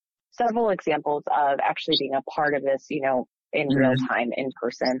 several examples of actually being a part of this, in real time, in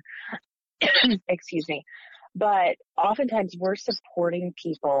person. Excuse me. But oftentimes we're supporting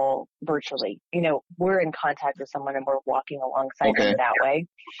people virtually. We're in contact with someone and we're walking alongside them that way.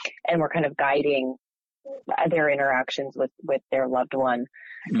 And we're kind of guiding their interactions with their loved one.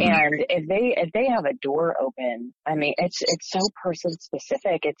 Mm-hmm. And if they have a door open, it's so person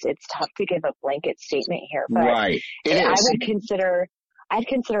specific. It's tough to give a blanket statement here, but right. I'd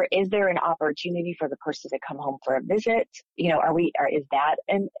consider, is there an opportunity for the person to come home for a visit? Is that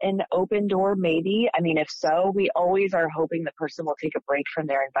an open door? Maybe. If so, we always are hoping the person will take a break from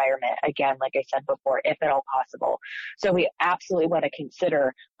their environment. Again, like I said before, if at all possible. So we absolutely want to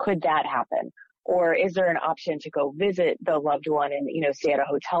consider, could that happen? Or is there an option to go visit the loved one and, stay at a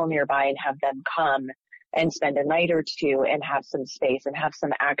hotel nearby and have them come and spend a night or two and have some space and have some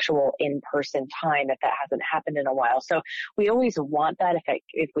actual in-person time if that hasn't happened in a while. So we always want that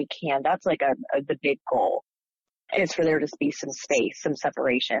if we can. That's like the big goal, is for there to be some space, some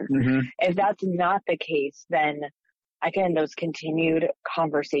separation. Mm-hmm. If that's not the case, then again, those continued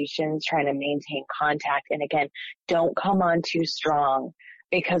conversations, trying to maintain contact. And again, don't come on too strong,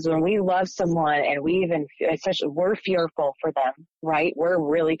 because when we love someone and especially we're fearful for them, right? We're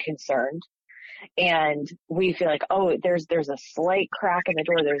really concerned. And we feel like, there's a slight crack in the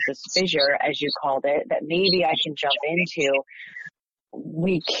door. There's this fissure, as you called it, that maybe I can jump into.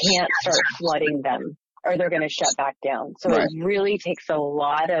 We can't start flooding them or they're going to shut back down. So It really takes a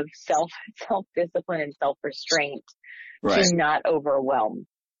lot of self-discipline and self-restraint to not overwhelm.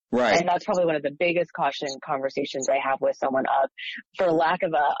 Right. And that's probably one of the biggest caution conversations I have with someone for lack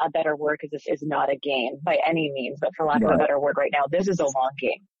of a better word, because this is not a game by any means, but for lack of a better word right now, this is a long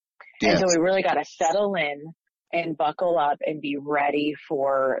game. Yes. And so we really got to settle in and buckle up and be ready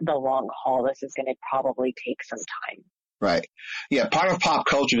for the long haul. This is going to probably take some time. Right. Yeah. Part of pop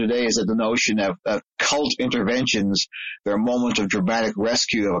culture today is that the notion of cult interventions, they're a moment of dramatic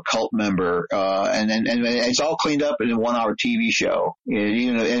rescue of a cult member, and it's all cleaned up in a 1-hour TV show.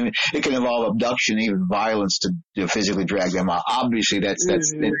 You know, and it can involve abduction, even violence to physically drag them out. Obviously,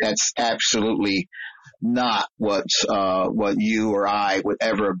 that's absolutely not what you or I would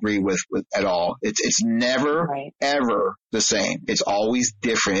ever agree with at all. It's never, ever the same. It's always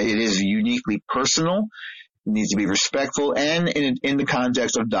different. It is uniquely personal. It needs to be respectful and in the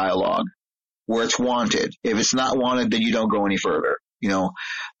context of dialogue where it's wanted. If it's not wanted, then you don't go any further. You know,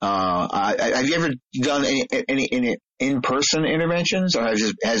 have you ever done any in-person interventions, or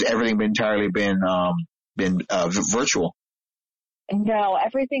has everything been entirely been virtual? No,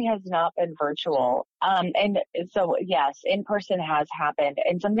 everything has not been virtual. And so, yes, in person has happened.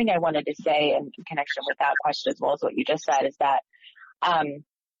 And something I wanted to say in connection with that question, as well as what you just said, is that,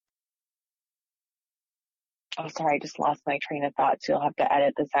 oh, sorry, I just lost my train of thought, so you'll have to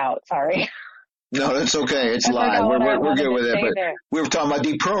edit this out. Sorry. No, that's okay. It's live. We're good with it. But we were talking about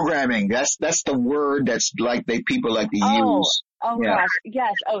deprogramming. That's the word that's like people like to use. Oh, yeah. Gosh.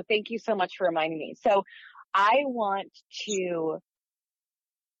 Yes. Oh, thank you so much for reminding me. So I want to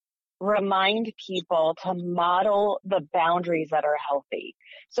remind people to model the boundaries that are healthy.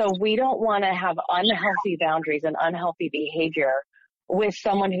 So we don't want to have unhealthy boundaries and unhealthy behavior with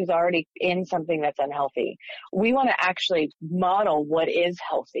someone who's already in something that's unhealthy. We want to actually model what is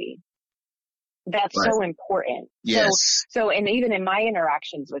healthy. That's so important. Yes. So, and even in my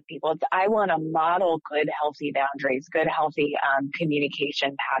interactions with people, I want to model good, healthy boundaries, good, healthy,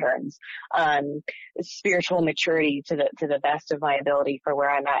 communication patterns, spiritual maturity to the best of my ability for where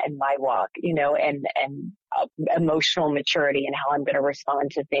I'm at in my walk, you know, and emotional maturity and how I'm going to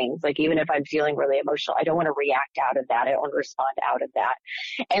respond to things. Like, even if I'm feeling really emotional, I don't want to react out of that. I don't want to respond out of that.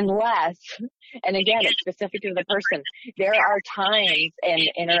 Unless, and again, it's specific to the person. There are times and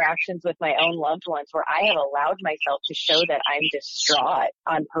interactions with my own loved ones where I have allowed myself to show that I'm distraught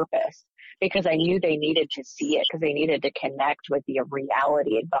on purpose, because I knew they needed to see it, because they needed to connect with the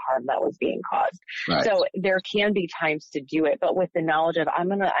reality of the harm that was being caused. Right. So there can be times to do it, but with the knowledge of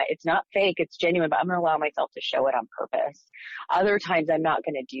it's not fake, it's genuine, but I'm going to allow myself to show it on purpose. Other times I'm not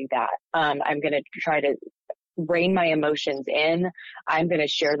going to do that. I'm going to try to rein my emotions in. I'm going to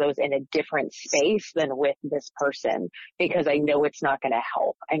share those in a different space than with this person, because I know it's not going to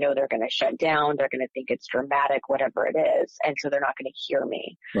help. I know they're going to shut down. They're going to think it's dramatic, whatever it is. And so they're not going to hear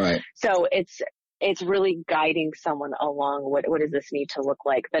me. Right. So it's really guiding someone along. What does this need to look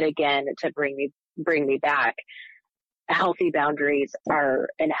like? But again, to bring me back, healthy boundaries are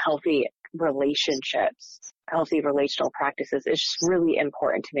in healthy relationships, healthy relational practices. It's just really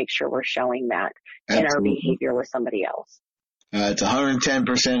important to make sure we're showing that in our behavior with somebody else. It's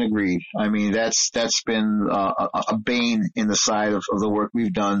 110% agreed. I mean, that's been a bane in the side of the work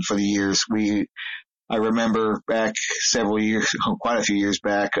we've done for the years. I remember back quite a few years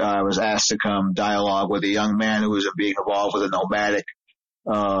back, I was asked to come dialogue with a young man who was being involved with a nomadic,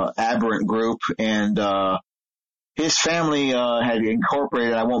 aberrant group, and, his family had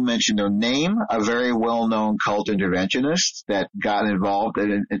incorporated, I won't mention their name, a very well-known cult interventionist that got involved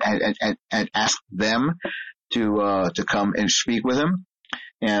and asked them to come and speak with him.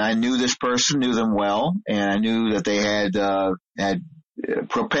 And I knew this person, knew them well, and I knew that they had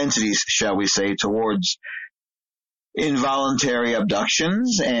propensities, shall we say, towards involuntary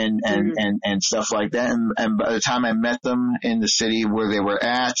abductions and stuff like that. And by the time I met them in the city where they were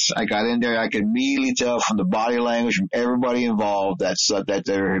at, I got in there, I could immediately tell from the body language from everybody involved that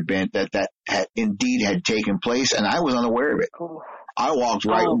there had been, that had indeed had taken place, and I was unaware of it. I walked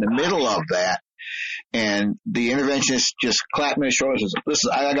right in the middle of that, and the interventionist just clapped me on the shoulder and says,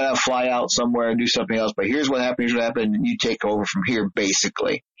 "Listen, I gotta fly out somewhere and do something else, but here's what happened, and you take over from here,"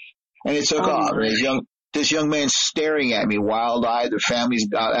 basically. And it took off. And this young man staring at me, wild-eyed, the family's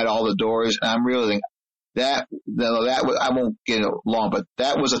at all the doors, and I'm realizing that was, I won't get it long, but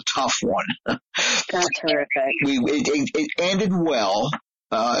that was a tough one. That's terrific. It ended well.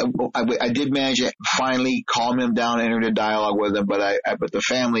 I did manage to finally calm him down and enter into dialogue with him, but the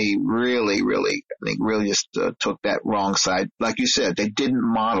family really just took that wrong side. Like you said, they didn't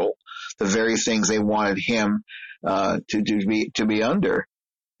model the very things they wanted him to be under.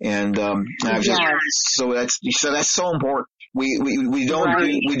 And so that's so important. We don't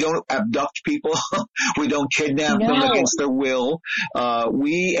Right. we don't abduct people. We don't kidnap them No. against their will.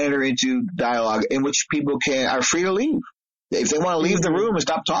 We enter into dialogue in which people are free to leave. If they want to leave the room and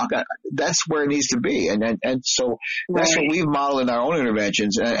stop talking, that's where it needs to be. And so that's what we've modeled in our own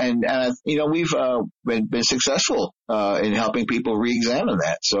interventions. And we've been successful in helping people re-examine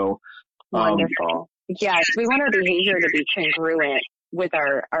that. So wonderful. Yes, we want our behavior to be congruent with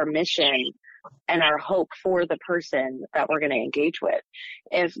our mission and our hope for the person that we're going to engage with.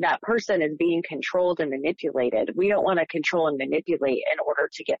 If that person is being controlled and manipulated, we don't want to control and manipulate in order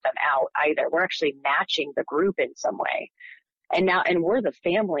to get them out either. We're actually matching the group in some way. And we're the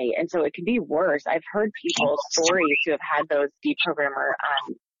family. And so it can be worse. I've heard people's stories who have had those deprogrammer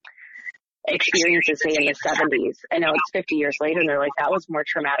experiences, say in the 70s. And now it's 50 years later and they're like, that was more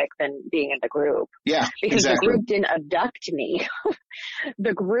traumatic than being in the group. Yeah, because exactly. the group didn't abduct me.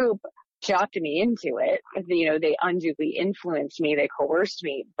 The group talked me into it. They unduly influenced me. They coerced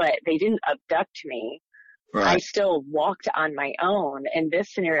me, but they didn't abduct me. Right. I still walked on my own. In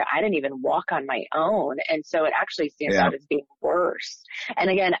this scenario, I didn't even walk on my own. And so it actually stands out as being worse. And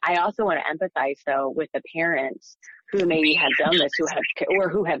again, I also want to empathize though with the parents who maybe have done this,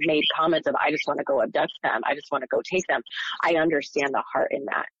 who have made comments of, I just want to go abduct them. I just want to go take them. I understand the heart in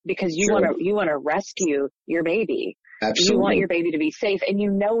that because you want to rescue your baby. Absolutely. You want your baby to be safe and you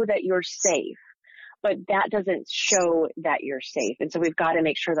know that you're safe. But that doesn't show that you're safe. And so we've got to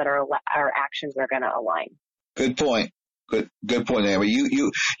make sure that our actions are going to align. Good point. Good point, Amber. You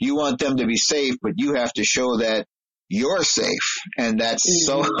want them to be safe, but you have to show that you're safe. And that's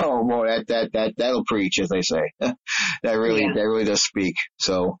that'll preach, as they say. That really does speak.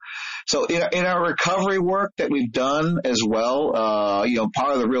 So in our recovery work that we've done as well,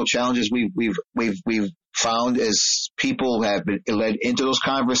 part of the real challenges we've found is people have been led into those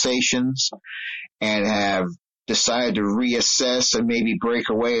conversations and have decided to reassess and maybe break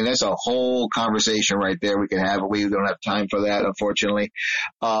away. And that's a whole conversation right there we can have, but we don't have time for that, unfortunately.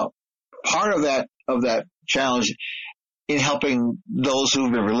 Part of that challenge in helping those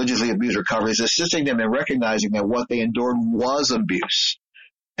who've been religiously abused recover is assisting them in recognizing that what they endured was abuse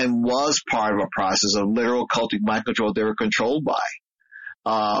and was part of a process of literal cultic mind control they were controlled by.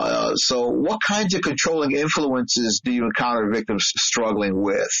 So what kinds of controlling influences do you encounter victims struggling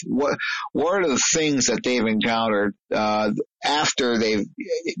with? What are the things that they've encountered, after that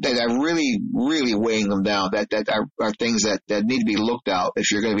are really, really weighing them down, that are things that need to be looked at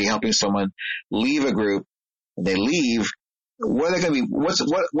if you're going to be helping someone leave a group and they leave? What are they going to be, what's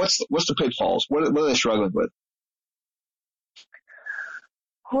the pitfalls? What are they struggling with?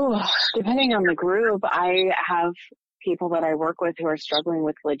 Depending on the group, I have people that I work with who are struggling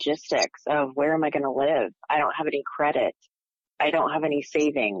with logistics of where am I going to live? I don't have any credit. I don't have any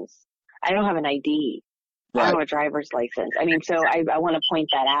savings. I don't have an ID. Right. I don't have a driver's license. I mean, so I want to point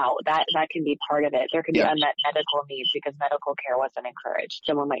that out. That can be part of it. There could be unmet medical needs because medical care wasn't encouraged.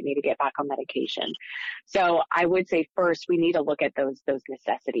 Someone might need to get back on medication. So I would say first we need to look at those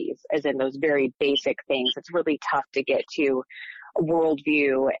necessities, as in those very basic things. It's really tough to get to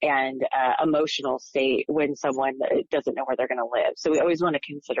worldview and emotional state when someone doesn't know where they're going to live. So we always want to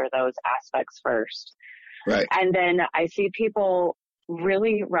consider those aspects first. Right. And then I see people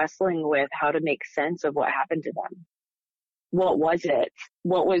really wrestling with how to make sense of what happened to them. What was it?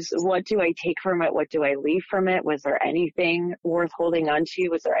 What do I take from it? What do I leave from it? Was there anything worth holding on to?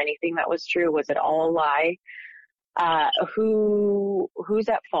 Was there anything that was true? Was it all a lie? Who's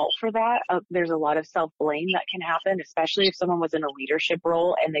at fault for that? There's a lot of self-blame that can happen, especially if someone was in a leadership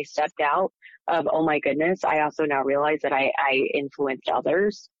role and they stepped out of, oh my goodness, I also now realize that I influenced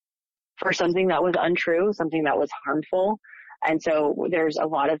others for something that was untrue, something that was harmful. And so there's a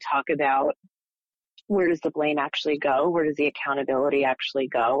lot of talk about where does the blame actually go? Where does the accountability actually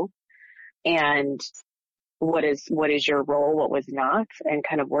go? And what is your role? What was not? And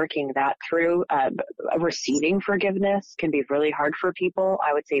kind of working that through. Receiving forgiveness can be really hard for people.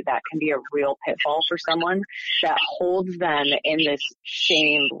 I would say that can be a real pitfall for someone that holds them in this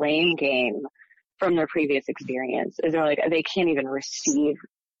shame blame game from their previous experience. Is they're like, they can't even receive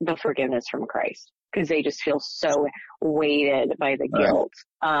the forgiveness from Christ because they just feel so weighted by the guilt,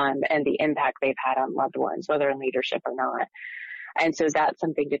 and the impact they've had on loved ones, whether in leadership or not. And so that's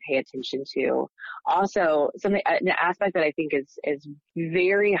something to pay attention to. Also, an aspect that I think is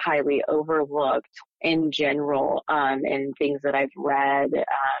very highly overlooked in general, in things that I've read,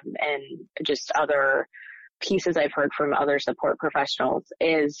 and just other pieces I've heard from other support professionals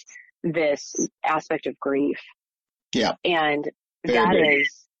is this aspect of grief. Yeah. And that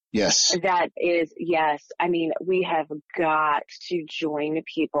is Yes. That is, yes. I mean, we have got to join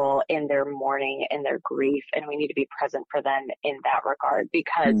people in their mourning and their grief, and we need to be present for them in that regard,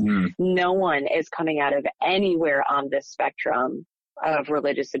 because no one is coming out of anywhere on this spectrum of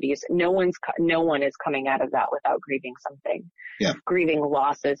religious abuse. No one is coming out of that without grieving something. Yeah. Grieving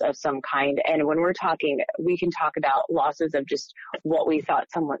losses of some kind. And when we're talking, we can talk about losses of just what we thought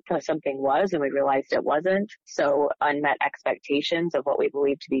something was and we realized it wasn't. So unmet expectations of what we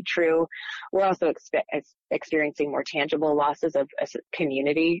believe to be true. We're also experiencing more tangible losses of a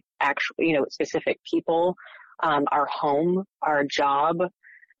community, actually, specific people, our home, our job.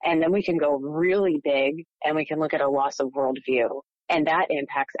 And then we can go really big and we can look at a loss of worldview. And that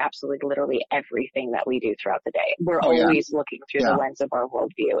impacts absolutely literally everything that we do throughout the day. We're always looking through the lens of our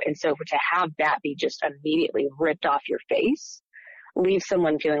worldview. And so to have that be just immediately ripped off your face leaves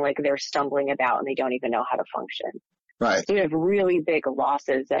someone feeling like they're stumbling about and they don't even know how to function. Right. So we have really big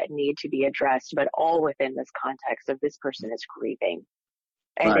losses that need to be addressed, but all within this context of this person is grieving.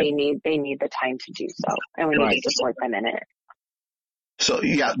 And they need the time to do so. And we need to support them in it. So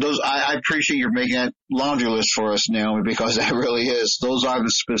I appreciate you making that laundry list for us, Naomi, because that really is. Those are the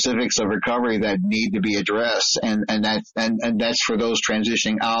specifics of recovery that need to be addressed, and that's for those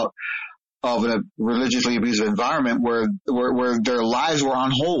transitioning out of a religiously abusive environment where their lives were on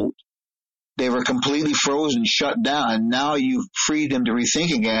hold. They were completely frozen, shut down, and now you've freed them to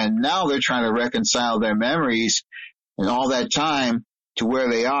rethink again. Now they're trying to reconcile their memories and all that time to where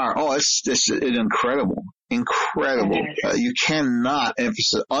they are. Oh, it's incredible. Incredible. You cannot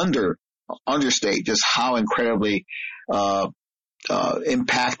understate just how incredibly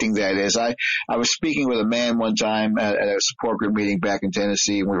impacting that is. I was speaking with a man one time at a support group meeting back in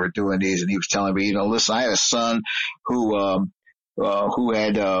Tennessee, and we were doing these, and he was telling me, listen, I had a son who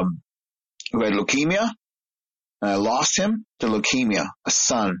had leukemia, and I lost him to leukemia, a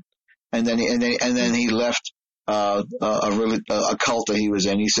son, and then he left a cult that he was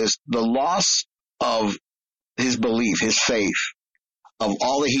in. He says the loss of his belief, his faith, of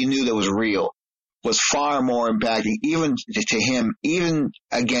all that he knew that was real, was far more impacting, even to him, even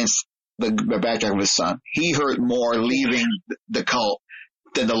against the backtrack of his son. He hurt more leaving the cult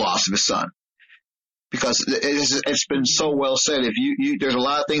than the loss of his son. Because it's been so well said, if you there's a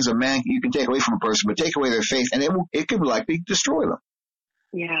lot of things a man you can take away from a person, but take away their faith, and it could likely destroy them.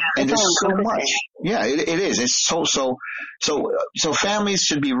 Yeah, and there's so much. Yeah, it is. It's so families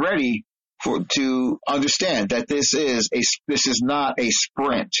should be ready to understand that this is not a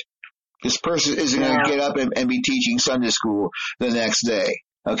sprint. This person isn't going to get up and be teaching Sunday school the next day.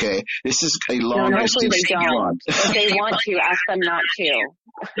 Okay, this is a long distance run. If they want to, ask them not to.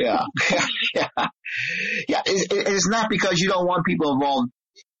 Yeah. It's not because you don't want people involved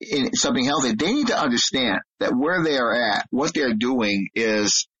in something healthy. They need to understand that where they are at, what they're doing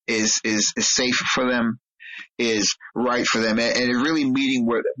is safe for them, is right for them, and really meeting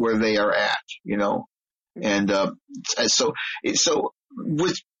where they are at, And so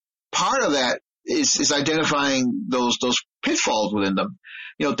with part of that is identifying those pitfalls within them.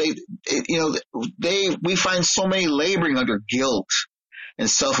 We find so many laboring under guilt and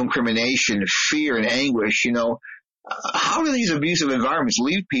self-incrimination, fear and anguish. How do these abusive environments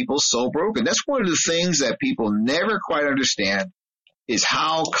leave people so broken? That's one of the things that people never quite understand, is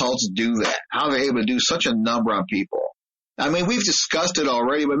how cults do that, how they're able to do such a number on people. I mean, we've discussed it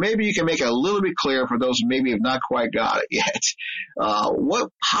already, but maybe you can make it a little bit clearer for those who maybe have not quite got it yet.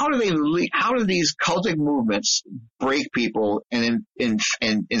 How do these cultic movements break people in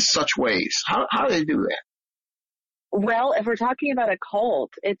such ways? How do they do that? Well, if we're talking about a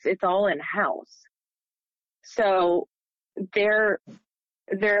cult, it's all in house. So they're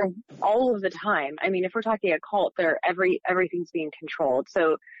all of the time. I mean, if we're talking a cult, everything's being controlled.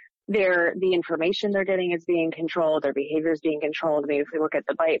 So the information they're getting is being controlled, their behavior is being controlled. I mean, if we look at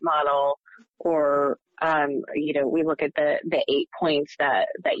the BITE model, or we look at the 8 points that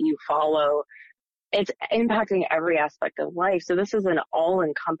you follow, it's impacting every aspect of life. So this is an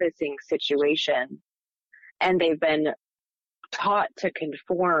all-encompassing situation, and they've been taught to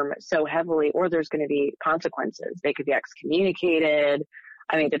conform so heavily, or there's going to be consequences. They could be excommunicated.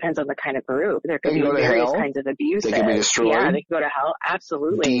 I mean, it depends on the kind of group. There could be various kinds of abuse. They can be destroyed. Yeah, they can go to hell.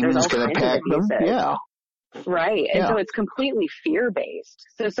 Absolutely. Demons can attack them. Yeah. Right. And so it's completely fear-based.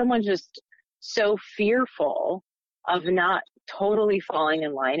 So someone's just so fearful of not totally falling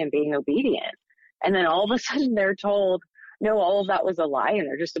in line and being obedient. And then all of a sudden they're told, no, all of that was a lie, and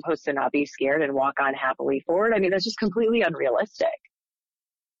they're just supposed to not be scared and walk on happily forward. I mean, that's just completely unrealistic.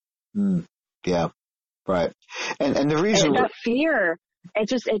 Yeah. Right. And the reason that fear,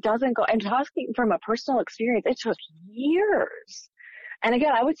 it doesn't go. And talking from a personal experience, it took years And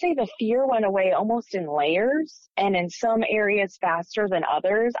again, I would say the fear went away almost in layers, and in some areas faster than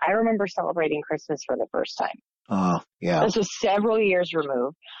others. I remember celebrating Christmas for the first time. Oh, yeah. This was several years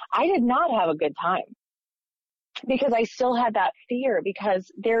removed. I did not have a good time because I still had that fear,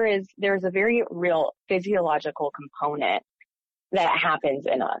 because there's a very real physiological component that happens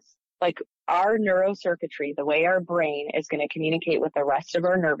in us. Like our neurocircuitry, the way our brain is going to communicate with the rest of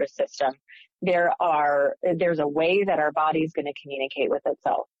our nervous system, there's a way that our body is going to communicate with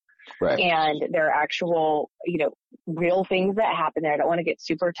itself. Right. And there are actual, real things that happen there. I don't want to get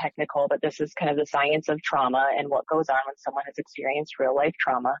super technical, but this is kind of the science of trauma and what goes on when someone has experienced real life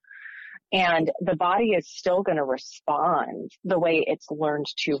trauma. And the body is still going to respond the way it's learned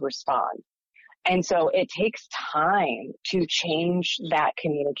to respond. And so it takes time to change that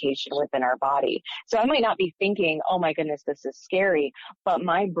communication within our body. So I might not be thinking, oh my goodness, this is scary, but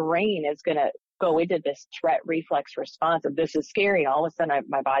my brain is going to go into this threat reflex response of this is scary. And all of a sudden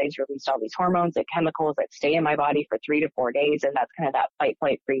my body's released all these hormones and chemicals that stay in my body for 3 to 4 days. And that's kind of that fight,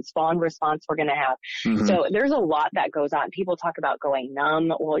 flight, freeze, fawn response we're going to have. Mm-hmm. So there's a lot that goes on. People talk about going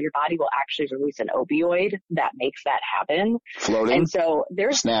numb. Well, your body will actually release an opioid that makes that happen. Floating. And so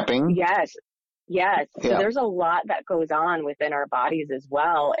there's snapping. Yes. Yeah. So there's a lot that goes on within our bodies as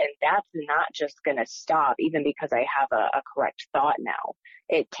well. And that's not just going to stop even because I have a correct thought now.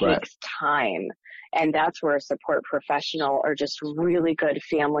 It takes time. And that's where a support professional or just really good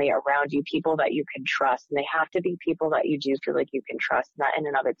family around you, people that you can trust. And they have to be people that you do feel like you can trust. And that in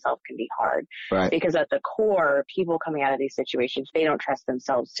and of itself can be hard. Right. Because at the core, people coming out of these situations, they don't trust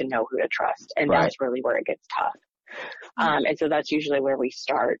themselves to know who to trust. And that's really where it gets tough. And so that's usually where we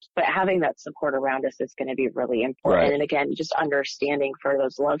start. But having that support around us is going to be really important. Right. And again, just understanding for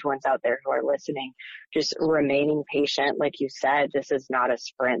those loved ones out there who are listening, just remaining patient. Like you said, this is not a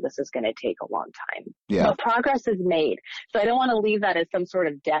sprint. This is going to take a long time. Yeah. But progress is made. So I don't want to leave that as some sort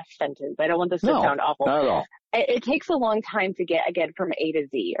of death sentence. I don't want this to sound awful. Not at all. It takes a long time to get, again, from A to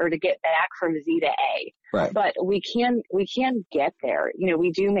Z, or to get back from Z to A. Right. But we can get there.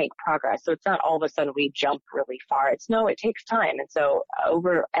 We do make progress. So it's not all of a sudden we jump really far. It takes time. And so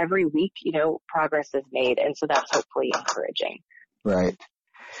over every week, progress is made. And so that's hopefully encouraging. Right.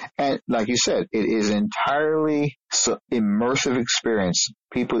 And like you said, it is entirely immersive experience.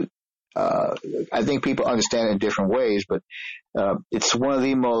 People, I think people understand it in different ways, but it's one of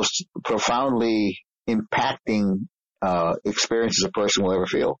the most profoundly impacting experiences a person will ever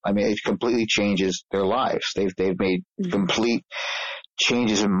feel. I mean, it completely changes their lives. They've made complete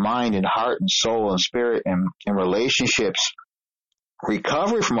changes in mind and heart and soul and spirit and relationships.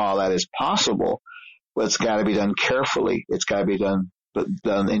 Recovery from all that is possible, but it's got to be done carefully. It's got to be done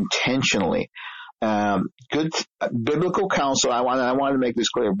intentionally. Good biblical counsel. I want to make this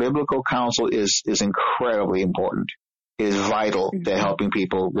clear. Biblical counsel is incredibly important. It is vital to helping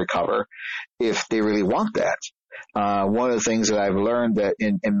people recover if they really want that. One of the things that I've learned that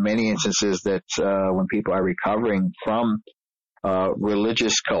in many instances that when people are recovering from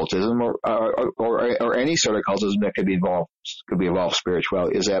religious cultism or any sort of cultism that could be involved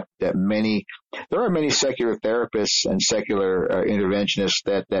spirituality, is that there are many secular therapists and secular interventionists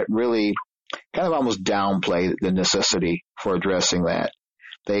that really kind of almost downplay the necessity for addressing that.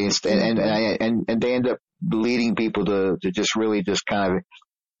 They and they end up leading people to just really just kind of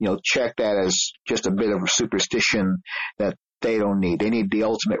check that as just a bit of a superstition that they don't need. They need the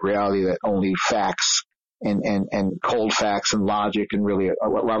ultimate reality that only facts and cold facts and logic and really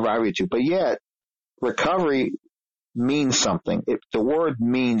arrive you to. But yet, recovery means something. The word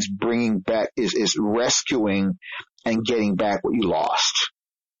means bringing back, is rescuing and getting back what you lost.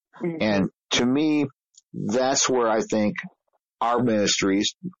 Mm-hmm. And to me, that's where I think our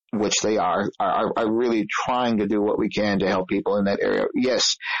ministries, which they are really trying to do what we can to help people in that area.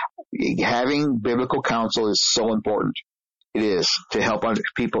 Yes, having biblical counsel is so important. It is to help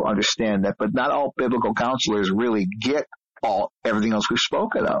people understand that, but not all biblical counselors really get everything else we've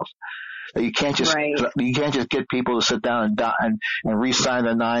spoken of. You can't just get people to sit down and re-sign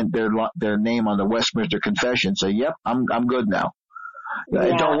their name on the Westminster Confession and say, "Yep, I'm good now." Yeah.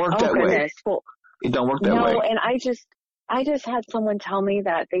 It don't work that way. Well, it don't work that way. No, and I just had someone tell me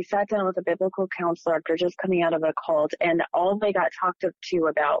that they sat down with a biblical counselor after just coming out of a cult, and all they got talked to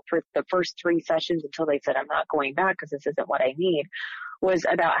about for the first 3 sessions until they said, "I'm not going back because this isn't what I need," was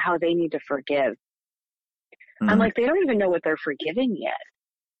about how they need to forgive. Mm-hmm. I'm like, they don't even know what they're forgiving yet.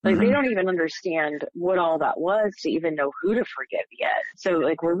 Like, they don't even understand what all that was to even know who to forgive yet. So,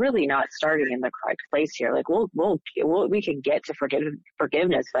 like, we're really not starting in the correct place here. Like, we can get to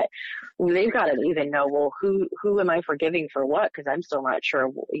forgiveness, but they've got to even know, well, who am I forgiving for what? Because I'm still not sure,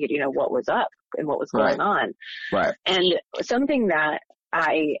 what was up and what was going on. Right. And something that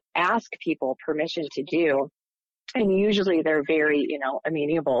I ask people permission to do, and usually they're very,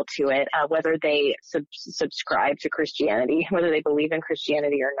 amenable to it, whether they subscribe to Christianity, whether they believe in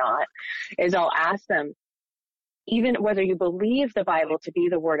Christianity or not, is I'll ask them, even whether you believe the Bible to be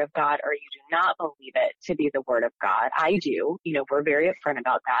the Word of God or you do not believe it to be the Word of God. I do, we're very upfront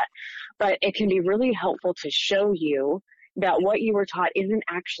about that, but it can be really helpful to show you that what you were taught isn't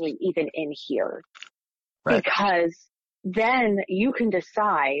actually even in here. Right. Because then you can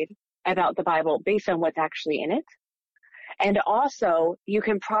decide about the Bible based on what's actually in it. And also, you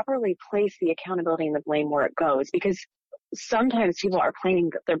can properly place the accountability and the blame where it goes, because sometimes people are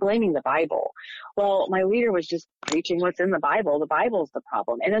blaming the Bible. Well, my leader was just preaching what's in the Bible. The Bible's the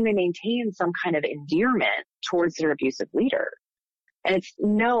problem. And then they maintain some kind of endearment towards their abusive leader. And it's,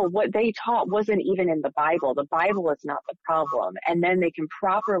 no, what they taught wasn't even in the Bible. The Bible is not the problem. And then they can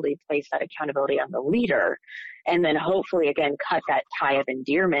properly place that accountability on the leader, and then hopefully, again, cut that tie of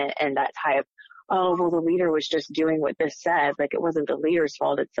endearment and that tie of, oh, well, the leader was just doing what this said. Like, it wasn't the leader's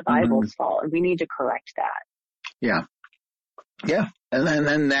fault. It's the Bible's fault. And we need to correct that. Yeah. Yeah. And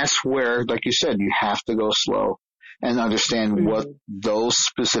then that's where, like you said, you have to go slow and understand what those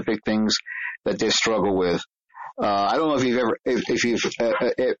specific things that they struggle with. I don't know if you've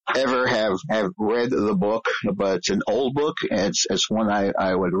ever have read the book, but it's an old book. It's one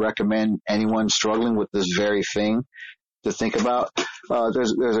I would recommend anyone struggling with this very thing to think about.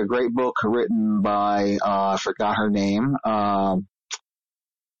 There's a great book written by, I forgot her name. Oh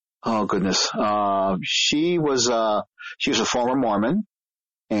goodness. She was a former Mormon,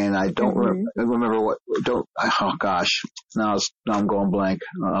 and I don't remember what, oh gosh. Now I'm going blank.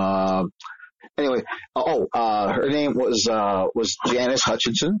 Anyway, her name was Janice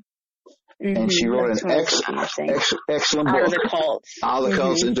Hutchinson. And she wrote an excellent book. Out of the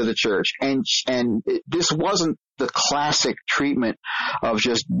cults into the church. And this wasn't the classic treatment of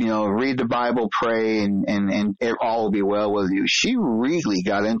just, read the Bible, pray, and all will be well with you. She really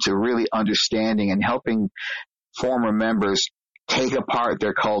got into really understanding and helping former members take apart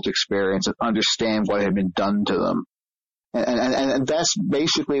their cult experience and understand what had been done to them. And that's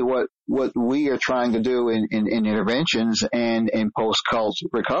basically what we are trying to do in interventions and in post-cult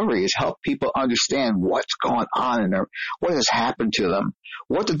recovery, is help people understand what's going on in there, what has happened to them,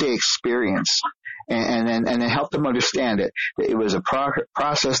 what did they experience, and then help them understand it. It was a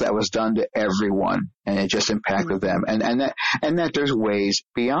process that was done to everyone, and it just impacted them, and that there's ways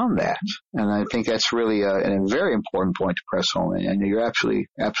beyond that. And I think that's really a very important point to press home, and you're absolutely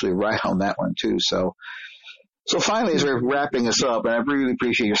right on that one too. So finally, as we're wrapping this up, and I really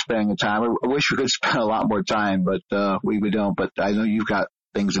appreciate you spending the time. I wish we could spend a lot more time, but we don't. But I know you've got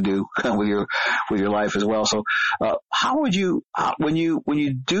things to do with your life as well. So how would you, when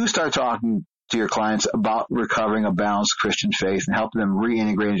you do start talking to your clients about recovering a balanced Christian faith and helping them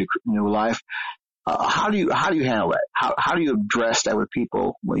reintegrate into new life, how do you handle that? How do you address that with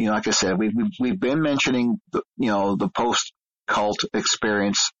people? Like I said, we've been mentioning the post-cult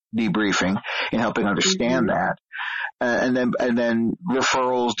experience debriefing and helping understand that, and then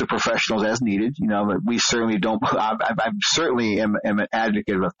referrals to professionals as needed. We certainly don't. I certainly am an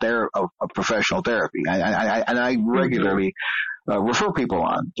advocate of professional therapy, and I regularly refer people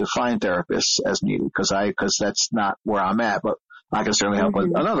on to find therapists as needed, because that's not where I'm at, but I can certainly help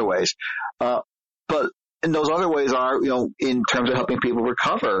in other ways. But in those other ways are, in terms of helping people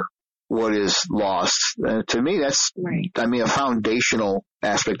recover what is lost. To me, that's, a foundational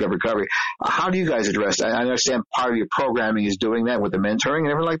aspect of recovery. How do you guys address that? I understand part of your programming is doing that with the mentoring and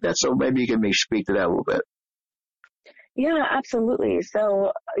everything like that, so maybe you can speak to that a little bit. Yeah, absolutely.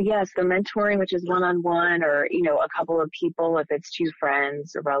 So yes, the mentoring, which is one-on-one, or, a couple of people, if it's two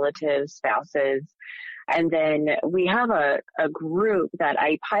friends, relatives, spouses. And then we have a group that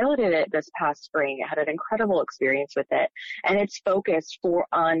I piloted it this past spring. I had an incredible experience with it, and it's focused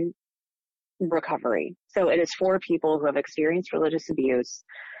on recovery. So it is for people who have experienced religious abuse,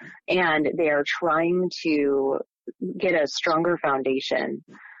 and they are trying to get a stronger foundation.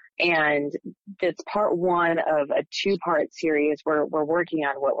 And it's part one of a 2-part series. We're working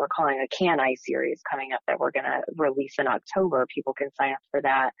on what we're calling a Can I series coming up that we're going to release in October. People can sign up for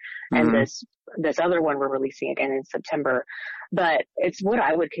that. And this other one we're releasing again in September. But it's what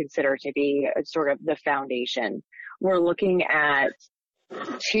I would consider to be sort of the foundation. We're looking at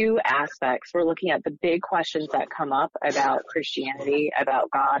two aspects. We're looking at the big questions that come up about Christianity, about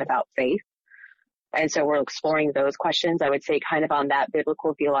God, about faith. And so we're exploring those questions, I would say, kind of on that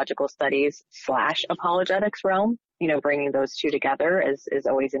biblical theological studies / apologetics realm. Bringing those two together is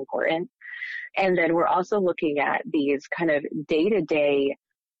always important. And then we're also looking at these kind of day-to-day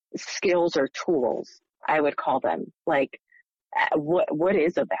skills or tools, I would call them, like what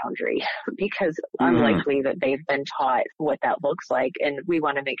is a boundary? Because unlikely that they've been taught what that looks like. And we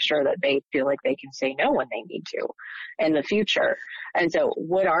want to make sure that they feel like they can say no when they need to in the future. And so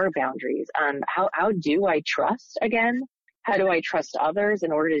what are boundaries? How do I trust again? How do I trust others?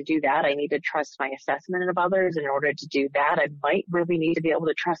 In order to do that, I need to trust my assessment of others. In order to do that, I might really need to be able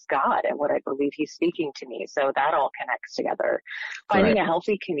to trust God and what I believe he's speaking to me. So that all connects together. Finding a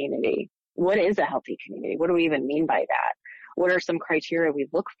healthy community. What is a healthy community? What do we even mean by that? What are some criteria we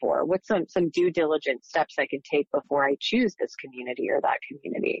look for? What's some due diligence steps I can take before I choose this community or that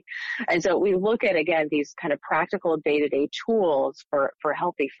community? And so we look at, again, these kind of practical day-to-day tools for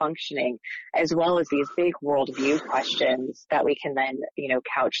healthy functioning, as well as these big worldview questions that we can then,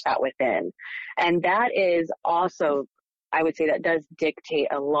 couch that within. And that is also, I would say, that does dictate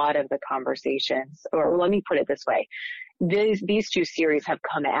a lot of the conversations. Or let me put it this way. These two series have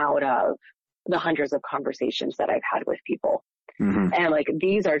come out of the hundreds of conversations that I've had with people. Mm-hmm. And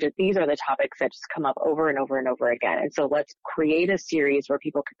these are the topics that just come up over and over and over again. And so let's create a series where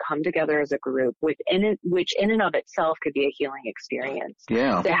people could come together as a group which in and of itself could be a healing experience.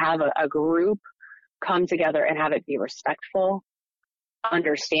 Yeah. To have a group come together and have it be respectful,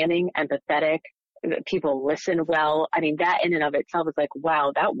 understanding, empathetic, that people listen well. I mean, that in and of itself is like,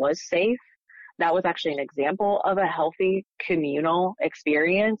 wow, that was safe. That was actually an example of a healthy communal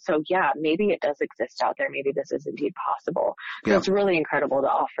experience. So yeah, maybe it does exist out there. Maybe this is indeed possible. So it's really incredible to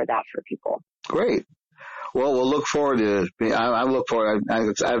offer that for people. Great. Well, we'll look forward to. I look forward.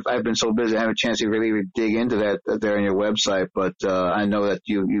 I've been so busy, I haven't a chance to really dig into that there on your website. But I know that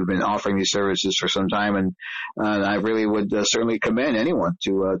you've been offering these services for some time, and I really would certainly commend anyone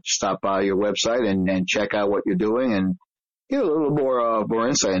to stop by your website and check out what you're doing and get a little more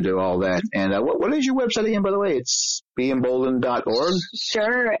insight into all that. And what is your website again, by the way? It's BeEmboldened.org?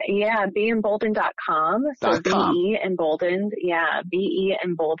 Sure. Yeah, BeEmboldened.com. So BeEmboldened. Yeah,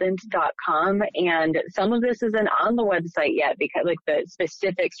 BeEmboldened.com. And some of this isn't on the website yet because the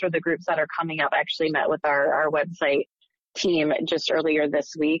specifics for the groups that are coming up. I actually met with our website team just earlier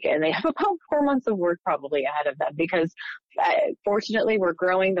this week, and they have about 4 months of work probably ahead of them because fortunately we're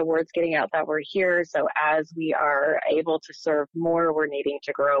growing, the word's getting out that we're here. So as we are able to serve more, we're needing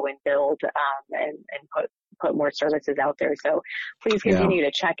to grow and build and put more services out there. So please continue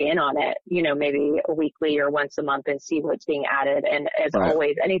to check in on it, maybe weekly or once a month and see what's being added. And as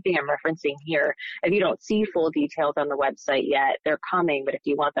always, anything I'm referencing here, if you don't see full details on the website yet, they're coming. But if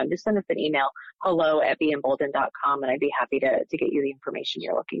you want them, just send us an email, hello@beemboldened.com, and I'd be happy to get you the information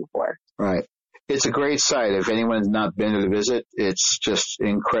you're looking for. Right. It's a great site. If anyone's not been to visit, it's just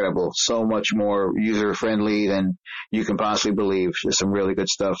incredible. So much more user-friendly than you can possibly believe. There's some really good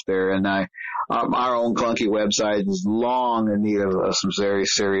stuff there. And our own clunky website is long in need of some very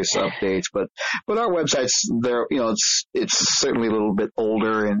serious updates. But our website's there. It's certainly a little bit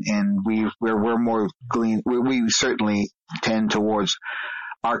older, and we're more clean. We certainly tend towards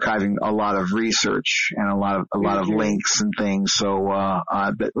archiving a lot of research and a lot of links and things. So,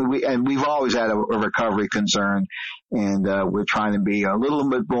 but we've always had a recovery concern, and we're trying to be a little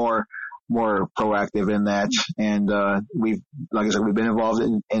bit more proactive in that. And like I said, we've been involved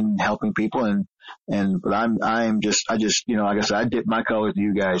in helping people, but I just like I said, I dip my colors to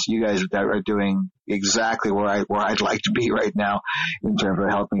you guys. You guys are doing exactly where I'd like to be right now in terms of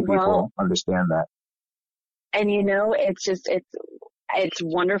helping people understand that. And it's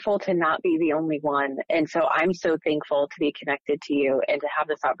wonderful to not be the only one. And so I'm so thankful to be connected to you and to have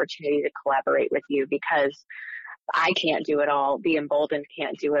this opportunity to collaborate with you, because I can't do it all. Be Emboldened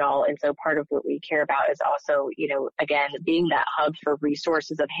can't do it all. And so part of what we care about is also, again, being that hub for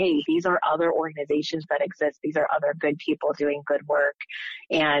resources of, hey, these are other organizations that exist. These are other good people doing good work,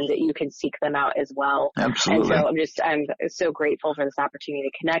 and you can seek them out as well. Absolutely. And so I'm so grateful for this opportunity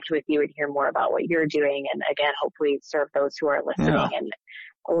to connect with you and hear more about what you're doing. And again, hopefully serve those who are listening and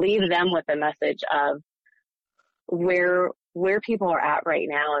leave them with a message of where people are at right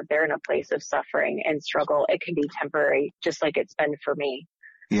now. If they're in a place of suffering and struggle, it can be temporary, just like it's been for me.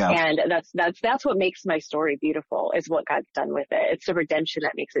 Yeah. And that's what makes my story beautiful, is what God's done with it. It's the redemption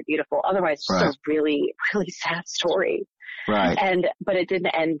that makes it beautiful. Otherwise, it's just a really, really sad story. Right. But it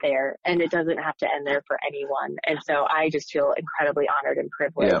didn't end there, and it doesn't have to end there for anyone. And so I just feel incredibly honored and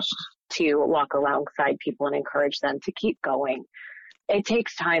privileged to walk alongside people and encourage them to keep going. it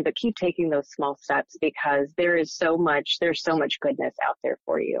takes time, but keep taking those small steps because there's so much goodness out there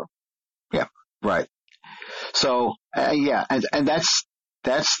for you. Yeah, right. So, and that's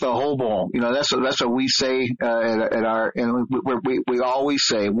the whole ball. That's what we say, at our, and we always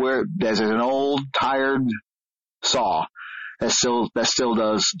say, there's an old tired saw that still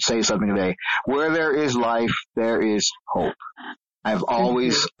does say something today. Where there is life, there is hope. I've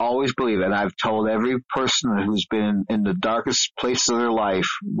always believed that. I've told every person who's been in the darkest places of their life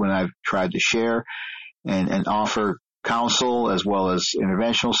when I've tried to share and offer counsel as well as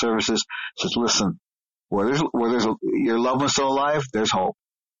interventional services, says, listen, where there's your loved one's still alive, there's hope.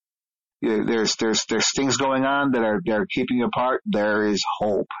 There's things going on that are keeping you apart. There is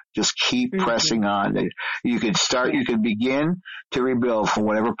hope. Just keep pressing on. You can begin to rebuild from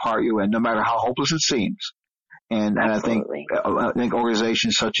whatever part you're in, no matter how hopeless it seems. And I think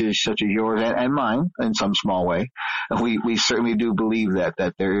organizations such as yours and mine, in some small way, we certainly do believe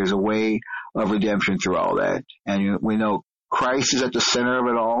that there is a way of redemption through all that. And we know Christ is at the center of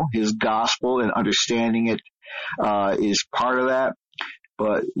it all. His gospel and understanding it is part of that.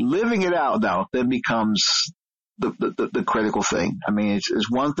 But living it out now then becomes the critical thing. I mean, it's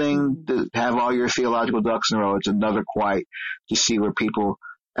one thing to have all your theological ducks in a row. It's another quite to see where people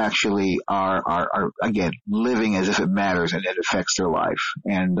actually are again living as if it matters and it affects their life.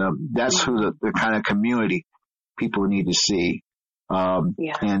 And that's who the kind of community people need to see. And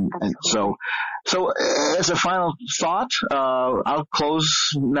so as a final thought, I'll close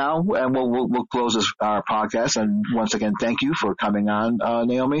now, and we'll close our podcast. And once again, thank you for coming on,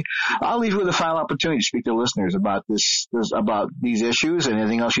 Naomi. I'll leave you with a final opportunity to speak to listeners about about these issues and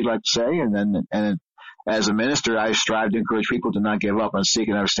anything else you'd like to say. And then as a minister, I strive to encourage people to not give up on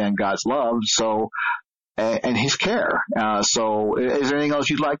seeking and understand God's love. And his care. So is there anything else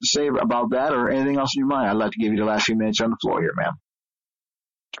you'd like to say about that or anything else in your mind? I'd like to give you the last few minutes on the floor here, ma'am.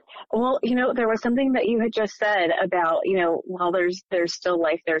 Well, there was something that you had just said about, while there's still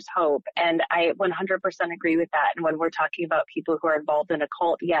life, there's hope. And I 100% agree with that. And when we're talking about people who are involved in a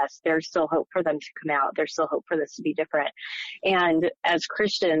cult, yes, there's still hope for them to come out. There's still hope for this to be different. And as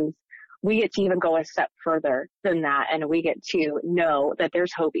Christians, we get to even go a step further than that. And we get to know that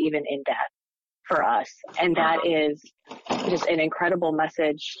there's hope even in death for us. And that is just an incredible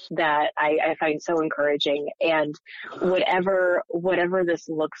message that I find so encouraging. And whatever this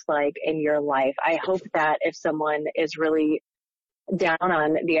looks like in your life, I hope that if someone is really down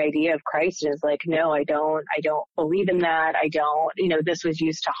on the idea of Christ and is like, no, I don't believe in that. I don't, this was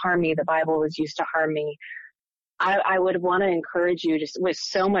used to harm me. The Bible was used to harm me. I would want to encourage you just with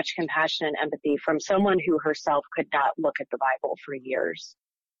so much compassion and empathy from someone who herself could not look at the Bible for years,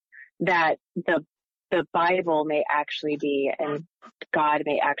 that the Bible may actually be, and God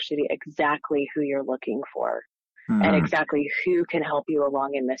may actually be exactly who you're looking for and exactly who can help you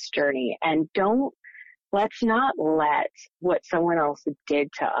along in this journey. And let's not let what someone else did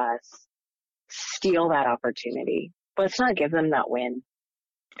to us steal that opportunity. Let's not give them that win.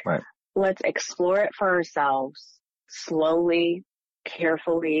 Right. Let's explore it for ourselves slowly,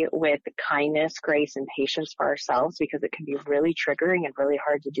 carefully, with kindness, grace, and patience for ourselves, because it can be really triggering and really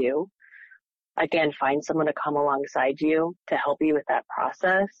hard to do. Again, find someone to come alongside you to help you with that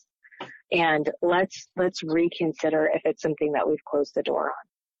process. And let's reconsider if it's something that we've closed the door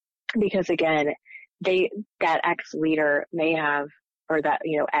on. Because again, that ex-leader may have, or that,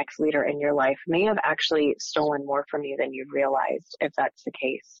 ex-leader in your life may have actually stolen more from you than you've realized, if that's the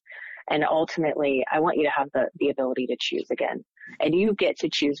case. And ultimately, I want you to have the ability to choose again. And you get to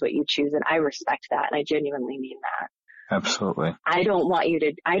choose what you choose. And I respect that. And I genuinely mean that. Absolutely. I don't want you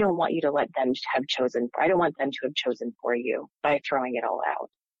to let them have chosen. I don't want them to have chosen for you by throwing it all out.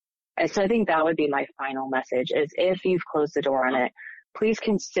 And so I think that would be my final message is if you've closed the door on it, please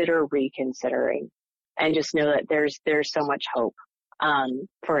consider reconsidering and just know that there's so much hope,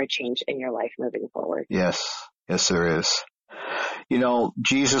 for a change in your life moving forward. Yes. Yes, there is.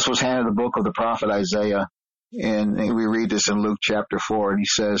 Jesus was handed the book of the prophet Isaiah, and we read this in Luke chapter 4, and he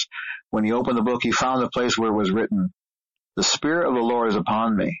says, when he opened the book, he found the place where it was written, the Spirit of the Lord is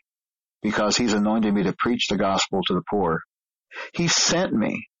upon me, because he's anointed me to preach the gospel to the poor. He sent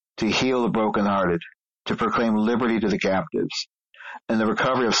me to heal the brokenhearted, to proclaim liberty to the captives, and the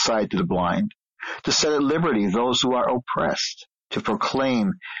recovery of sight to the blind, to set at liberty those who are oppressed, to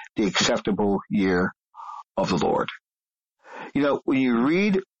proclaim the acceptable year of the Lord. When you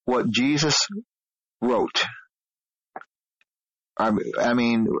read what Jesus wrote,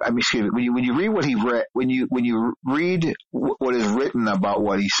 excuse me, when you read what he read, when you read what is written about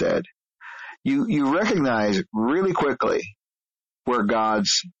what he said, you recognize really quickly where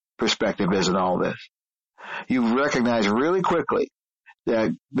God's perspective is in all this. You recognize really quickly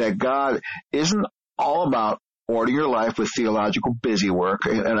that God isn't all about ordering your life with theological busywork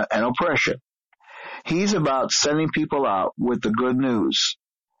and oppression. He's about sending people out with the good news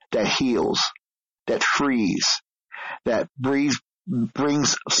that heals, that frees, that brings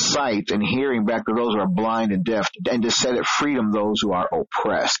sight and hearing back to those who are blind and deaf, and to set at freedom those who are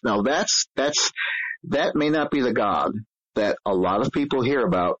oppressed. Now that may not be the God that a lot of people hear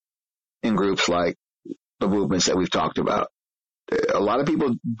about in groups like the movements that we've talked about. A lot of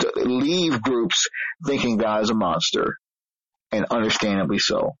people leave groups thinking God is a monster, and understandably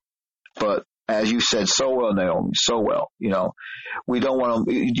so. But as you said so well, Naomi, so well, you don't want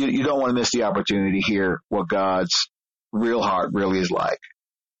to, you don't want to miss the opportunity to hear what God's real heart really is like.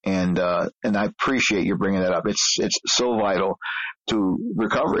 And I appreciate you bringing that up. It's so vital to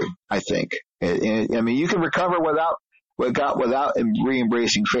recovery, I think. I mean, you can recover without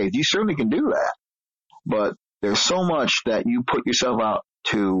re-embracing faith. You certainly can do that. But there's so much that you put yourself out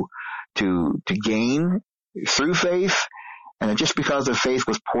to gain through faith. And just because the faith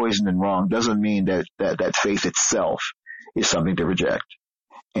was poisoned and wrong doesn't mean that faith itself is something to reject.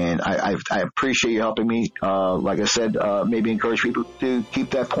 And I appreciate you helping me, like I said, maybe encourage people to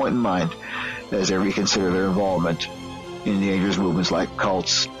keep that point in mind as they reconsider their involvement in the dangerous movements like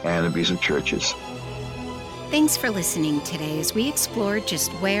cults and abusive churches. Thanks for listening today as we explored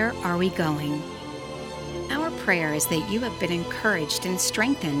just where are we going. Our prayer is that you have been encouraged and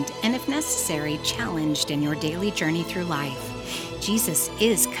strengthened, and if necessary, challenged in your daily journey through life. Jesus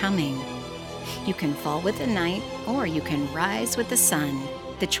is coming. You can fall with the night, or you can rise with the sun.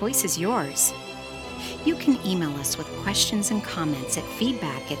 The choice is yours. You can email us with questions and comments at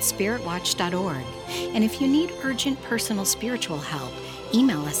feedback@spiritwatch.org. And if you need urgent personal spiritual help,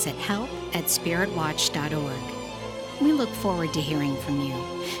 email us at help@spiritwatch.org. We look forward to hearing from you.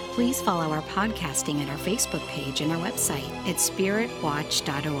 Please follow our podcasting at our Facebook page and our website at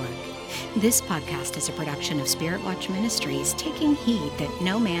spiritwatch.org. This podcast is a production of Spirit Watch Ministries, taking heed that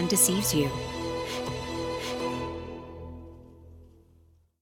no man deceives you.